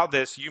more about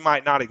this, you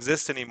might not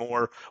exist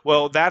anymore.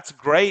 Well, that's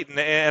great,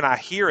 and I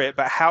hear it,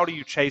 but how do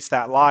you chase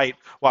that light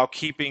while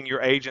keeping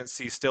your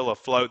agency still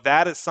afloat?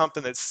 That is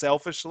something that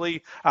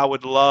selfishly I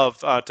would love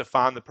to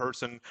find the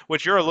person,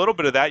 which you're a little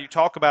bit of that. You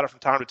talk about it from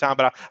time to time,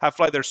 but I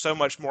feel like there's so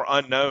much more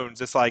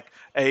unknowns. It's like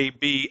A,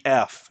 B,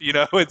 F,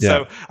 and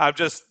so I'm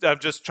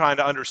just trying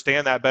to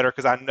understand that better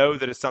because I know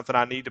that it's something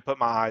I need to put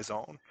my eyes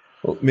on.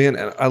 Well,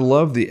 man, I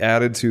love the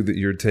attitude that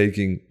you're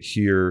taking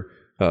here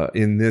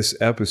in this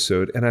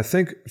episode. And I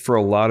think for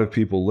a lot of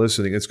people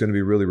listening, it's going to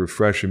be really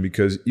refreshing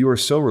because you are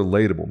so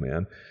relatable,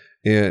 man.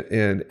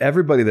 And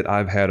everybody that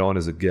I've had on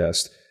as a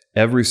guest,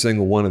 every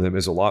single one of them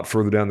is a lot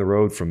further down the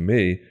road from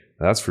me.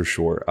 That's for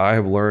sure. I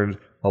have learned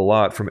a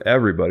lot from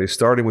everybody,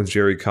 starting with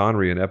Jerry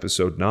Connery in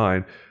episode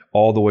 9,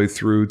 all the way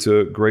through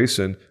to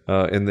Grayson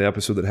in the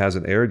episode that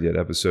hasn't aired yet,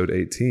 episode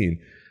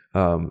 18.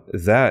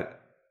 The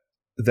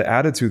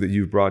attitude that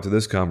you've brought to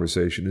this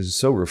conversation is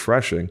so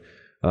refreshing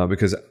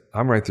because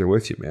I'm right there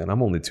with you, man.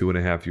 I'm only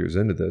 2.5 years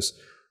into this.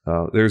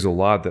 There's a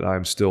lot that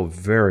I'm still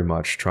very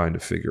much trying to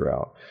figure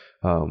out.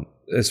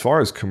 As far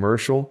as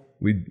commercial,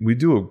 we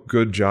do a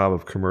good job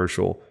of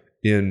commercial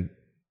in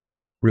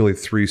really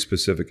 3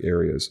 specific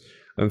areas.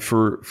 And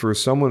for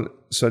someone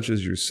such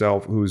as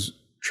yourself who's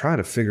trying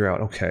to figure out,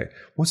 okay,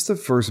 what's the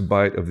first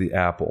bite of the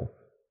apple?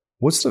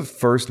 What's the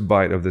first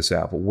bite of this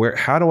apple?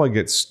 How do I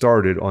get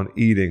started on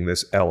eating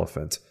this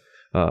elephant?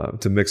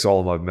 To mix all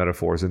of my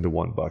metaphors into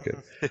one bucket.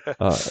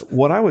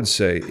 What I would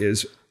say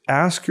is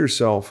ask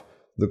yourself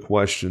the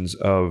questions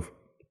of,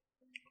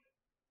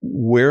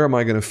 where am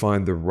I going to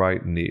find the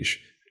right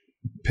niche?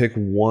 Pick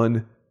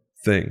one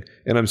thing.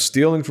 And I'm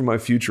stealing from my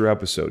future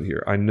episode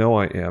here. I know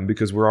I am,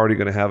 because we're already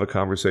going to have a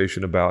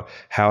conversation about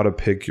how to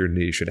pick your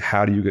niche and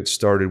how do you get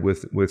started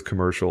with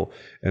commercial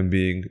and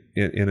being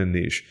in a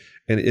niche.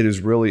 And it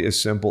is really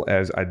as simple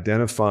as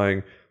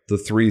identifying the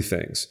 3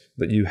 things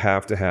that you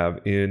have to have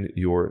in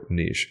your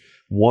niche.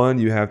 1,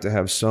 you have to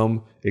have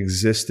some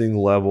existing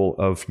level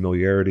of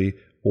familiarity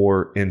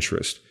or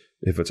interest.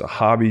 if it's a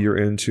hobby you're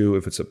into,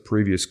 if it's a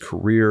previous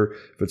career,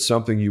 if it's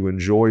something you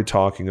enjoy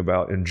talking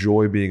about,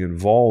 enjoy being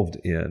involved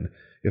in,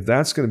 if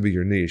that's going to be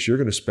your niche, you're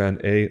going to spend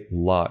a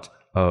lot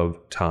of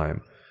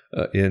time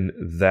in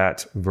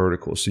that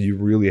vertical. So you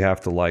really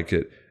have to like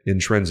it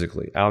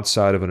intrinsically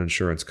outside of an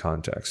insurance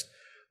context.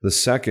 The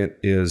second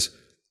is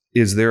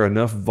there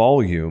enough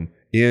volume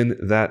in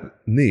that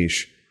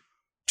niche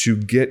to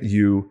get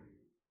you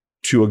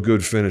to a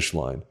good finish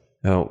line?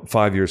 Now,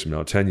 5 years from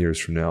now, 10 years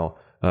from now,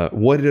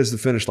 what does the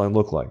finish line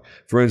look like?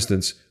 For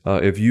instance,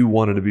 if you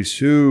wanted to be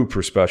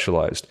super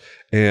specialized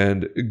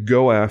and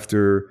go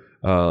after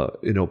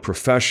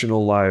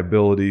professional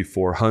liability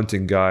for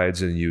hunting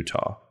guides in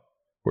Utah,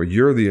 where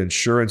you're the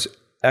insurance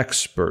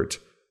expert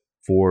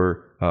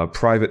for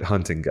private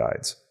hunting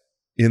guides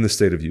in the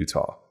state of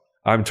Utah.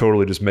 I'm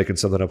totally just making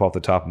something up off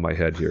the top of my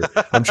head here.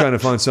 I'm trying to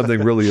find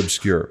something really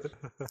obscure.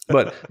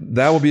 But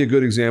that will be a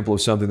good example of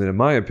something that, in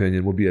my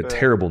opinion, will be a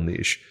terrible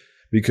niche,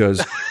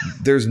 because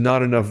there's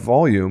not enough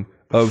volume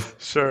of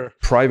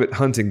private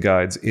hunting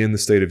guides in the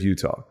state of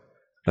Utah.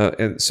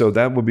 And so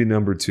that would be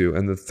number two.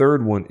 And the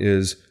third one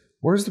is,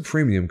 where's the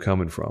premium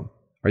coming from?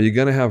 Are you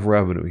going to have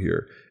revenue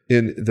here?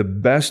 And the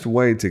best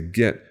way to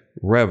get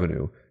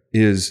revenue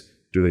is,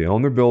 do they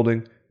own their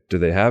building? Do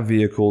they have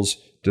vehicles?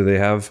 Do they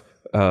have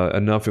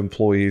enough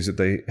employees that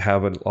they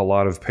have a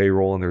lot of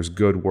payroll and there's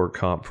good work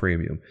comp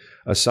premium?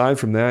 Aside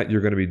from that,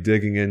 you're going to be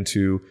digging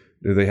into,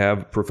 do they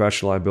have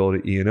professional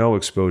liability E&O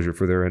exposure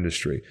for their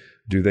industry?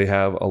 Do they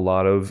have a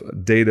lot of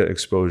data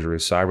exposure?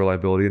 Is cyber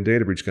liability and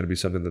data breach going to be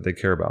something that they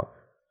care about?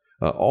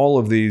 All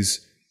of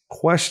these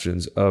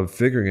questions of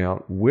figuring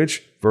out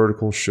which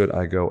vertical should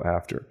I go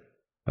after.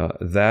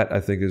 That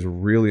I think is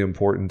really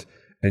important.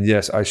 And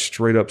yes, I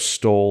straight up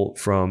stole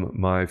from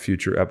my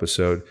future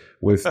episode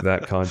with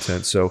that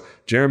content. So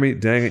Jeremy,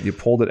 dang it, you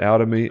pulled it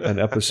out of me, an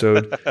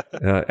episode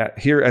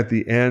here at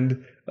the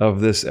end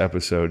of this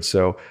episode.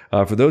 So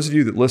for those of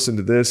you that listen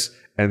to this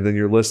and then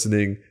you're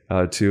listening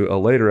to a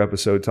later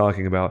episode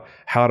talking about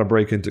how to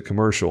break into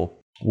commercial,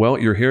 well,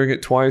 you're hearing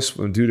it twice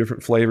from two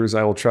different flavors.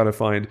 I will try to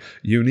find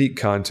unique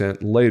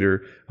content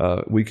later.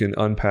 We can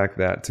unpack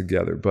that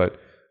together. But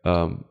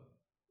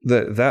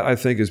that I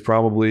think is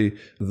probably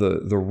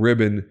the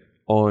ribbon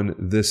on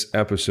this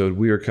episode.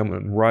 We are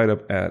coming right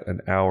up at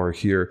an hour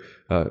here.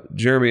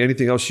 Jeremy,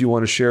 anything else you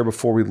want to share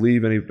before we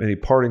leave? Any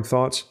parting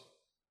thoughts?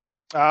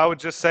 I would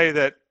just say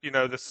that,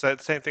 the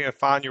same thing of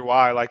find your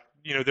why. Like,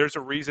 there's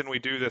a reason we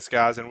do this,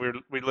 guys, and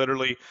we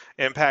literally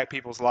impact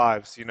people's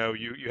lives. You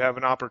have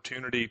an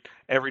opportunity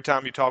every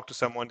time you talk to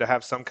someone to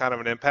have some kind of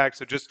an impact.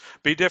 So just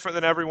be different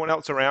than everyone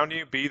else around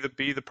you. Be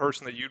the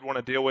person that you'd want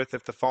to deal with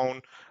if the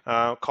phone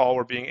call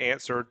were being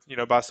answered,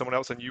 by someone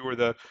else, and you were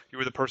the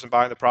person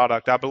buying the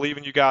product. I believe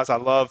in you guys. I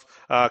love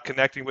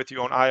connecting with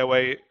you on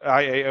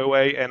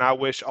IAOA, and I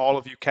wish all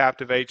of you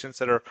captive agents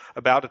that are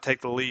about to take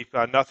the leap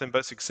nothing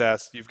but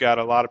success. You've got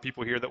a lot of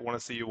people here that want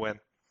to see you win.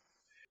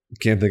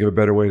 Can't think of a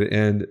better way to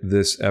end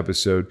this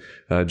episode.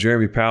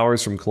 Jeremy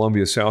Powers from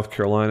Columbia, South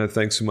Carolina,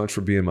 thanks so much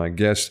for being my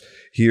guest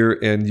here.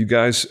 And you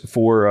guys,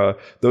 for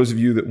those of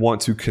you that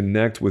want to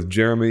connect with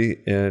Jeremy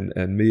and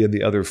me and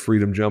the other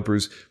Freedom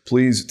Jumpers,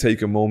 please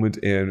take a moment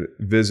and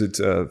visit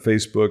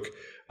Facebook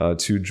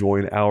to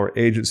join our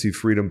Agency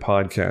Freedom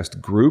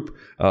Podcast group.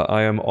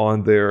 I am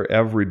on there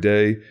every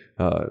day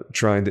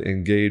trying to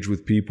engage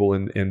with people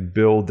and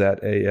build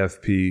that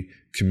AFP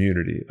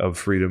community of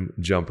Freedom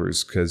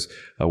Jumpers, because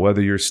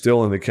whether you're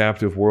still in the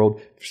captive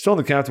world, if you're still in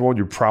the captive world,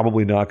 you're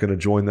probably not going to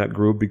join that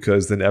group,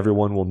 because then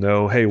everyone will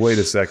know, hey, wait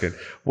a second,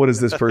 what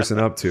is this person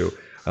up to?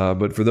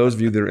 But for those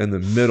of you that are in the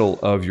middle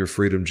of your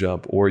freedom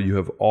jump, or you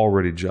have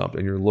already jumped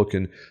and you're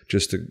looking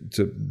just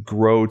to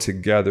grow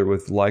together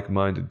with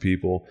like-minded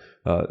people,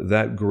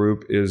 that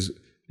group is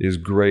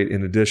great.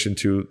 In addition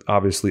to,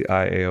 obviously,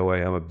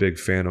 IAOA, I'm a big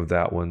fan of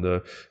that one.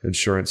 The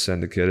Insurance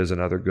Syndicate is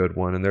another good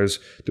one. And there's,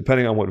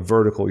 depending on what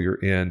vertical you're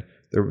in,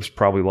 there's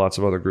probably lots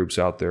of other groups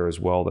out there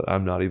as well that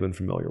I'm not even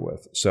familiar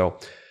with. So,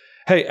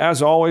 hey,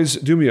 as always,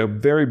 do me a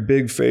very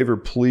big favor,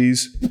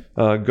 please.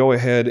 Go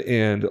ahead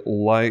and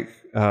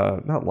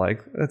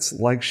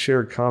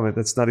share, comment.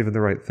 That's not even the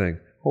right thing.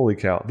 Holy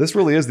cow. This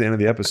really is the end of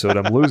the episode.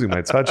 I'm losing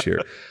my touch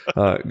here.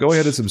 Go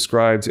ahead and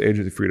subscribe to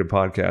Agency Freedom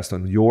Podcast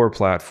on your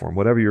platform,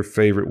 whatever your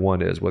favorite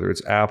one is, whether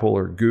it's Apple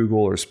or Google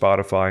or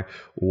Spotify,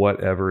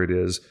 whatever it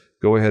is.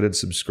 Go ahead and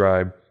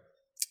subscribe,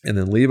 and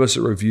then leave us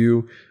a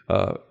review.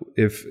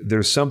 If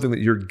there's something that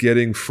you're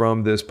getting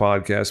from this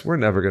podcast, we're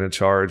never going to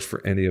charge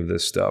for any of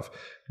this stuff.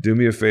 Do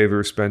me a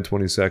favor, spend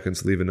 20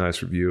 seconds, leave a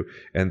nice review.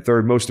 And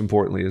third, most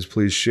importantly, is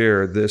please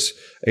share this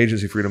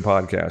Agency Freedom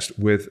Podcast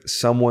with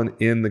someone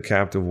in the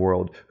captive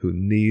world who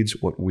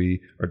needs what we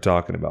are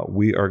talking about.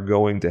 We are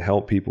going to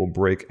help people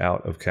break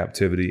out of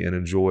captivity and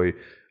enjoy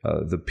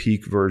the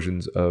peak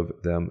versions of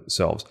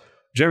themselves.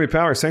 Jeremy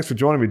Powers, thanks for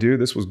joining me,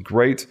 dude. This was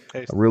great.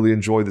 I really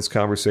enjoyed this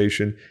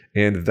conversation.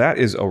 And that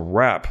is a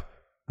wrap.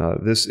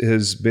 This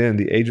has been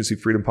the Agency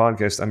Freedom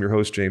Podcast. I'm your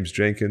host, James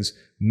Jenkins.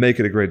 Make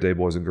it a great day,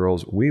 boys and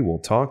girls. We will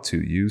talk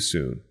to you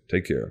soon.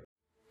 Take care.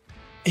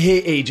 Hey,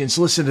 agents,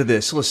 listen to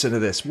this.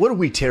 What are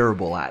we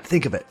terrible at?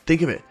 Think of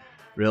it.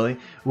 Really?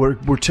 We're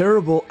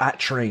terrible at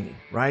training,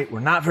 right? We're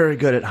not very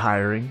good at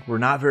hiring. We're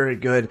not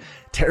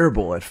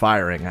terrible at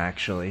firing,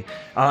 actually.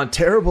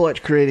 Terrible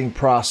at creating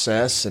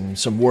process and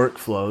some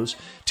workflows.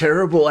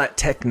 Terrible at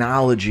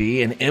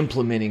technology and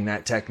implementing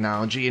that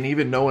technology and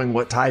even knowing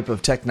what type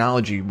of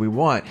technology we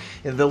want.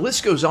 And the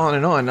list goes on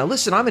and on. Now,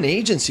 listen, I'm an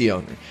agency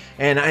owner,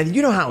 and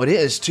you know how it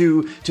is.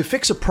 To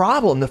fix a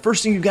problem, the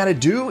first thing you got to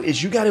do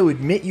is you got to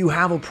admit you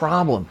have a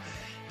problem.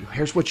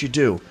 Here's what you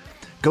do.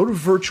 Go to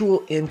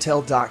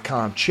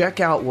virtualintel.com.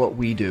 Check out what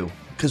we do,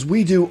 because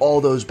we do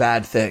all those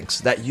bad things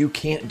that you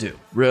can't do,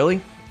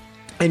 really.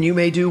 And you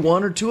may do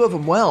one or two of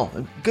them well.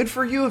 Good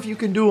for you if you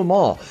can do them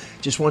all.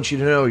 Just want you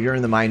to know you're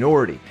in the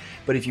minority.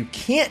 But if you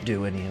can't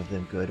do any of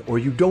them good, or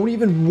you don't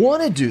even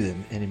want to do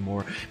them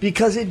anymore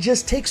because it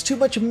just takes too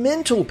much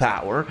mental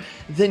power,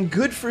 then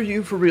good for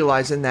you for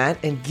realizing that,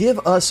 and give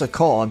us a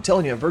call. I'm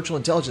telling you, Virtual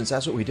Intelligence,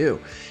 that's what we do.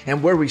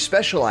 And where we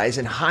specialize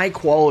in high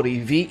quality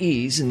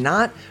VEs,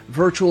 not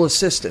virtual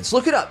assistants.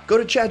 Look it up. Go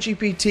to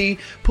ChatGPT,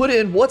 put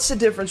in what's the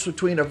difference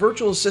between a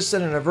virtual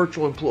assistant and a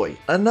virtual employee.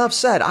 Enough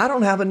said. I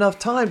don't have enough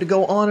time to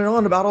go on and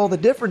on about all the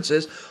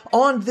differences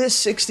on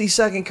this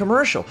 60-second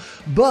commercial.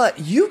 But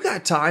you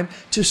got time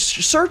to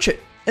search it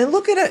and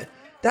look at it.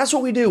 That's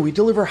what we do. We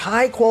deliver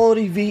high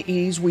quality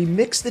VEs. We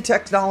mix the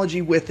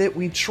technology with it.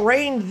 We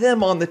train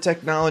them on the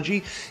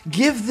technology,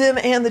 give them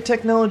and the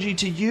technology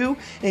to you,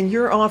 and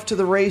you're off to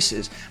the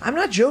races. I'm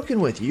not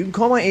joking with you. You can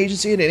call my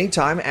agency at any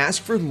time,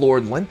 ask for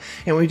Lordland,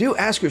 and when we do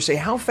ask her, say,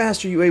 how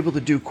fast are you able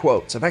to do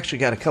quotes? I've actually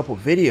got a couple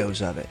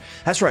videos of it.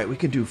 That's right. We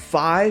can do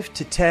 5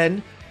 to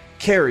 10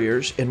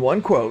 carriers in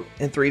one quote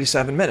in 3 to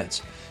 7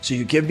 minutes. So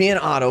you give me an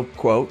auto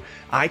quote,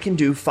 I can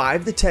do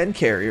 5 to 10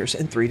 carriers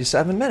in 3 to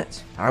 7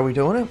 minutes. How are we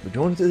doing it? We're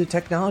doing it through the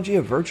technology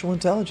of virtual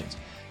intelligence.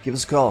 Give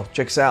us a call.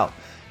 Check us out.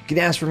 You can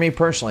ask for me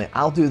personally.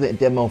 I'll do the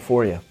demo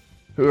for you.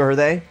 Who are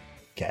they?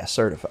 CAS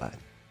certified.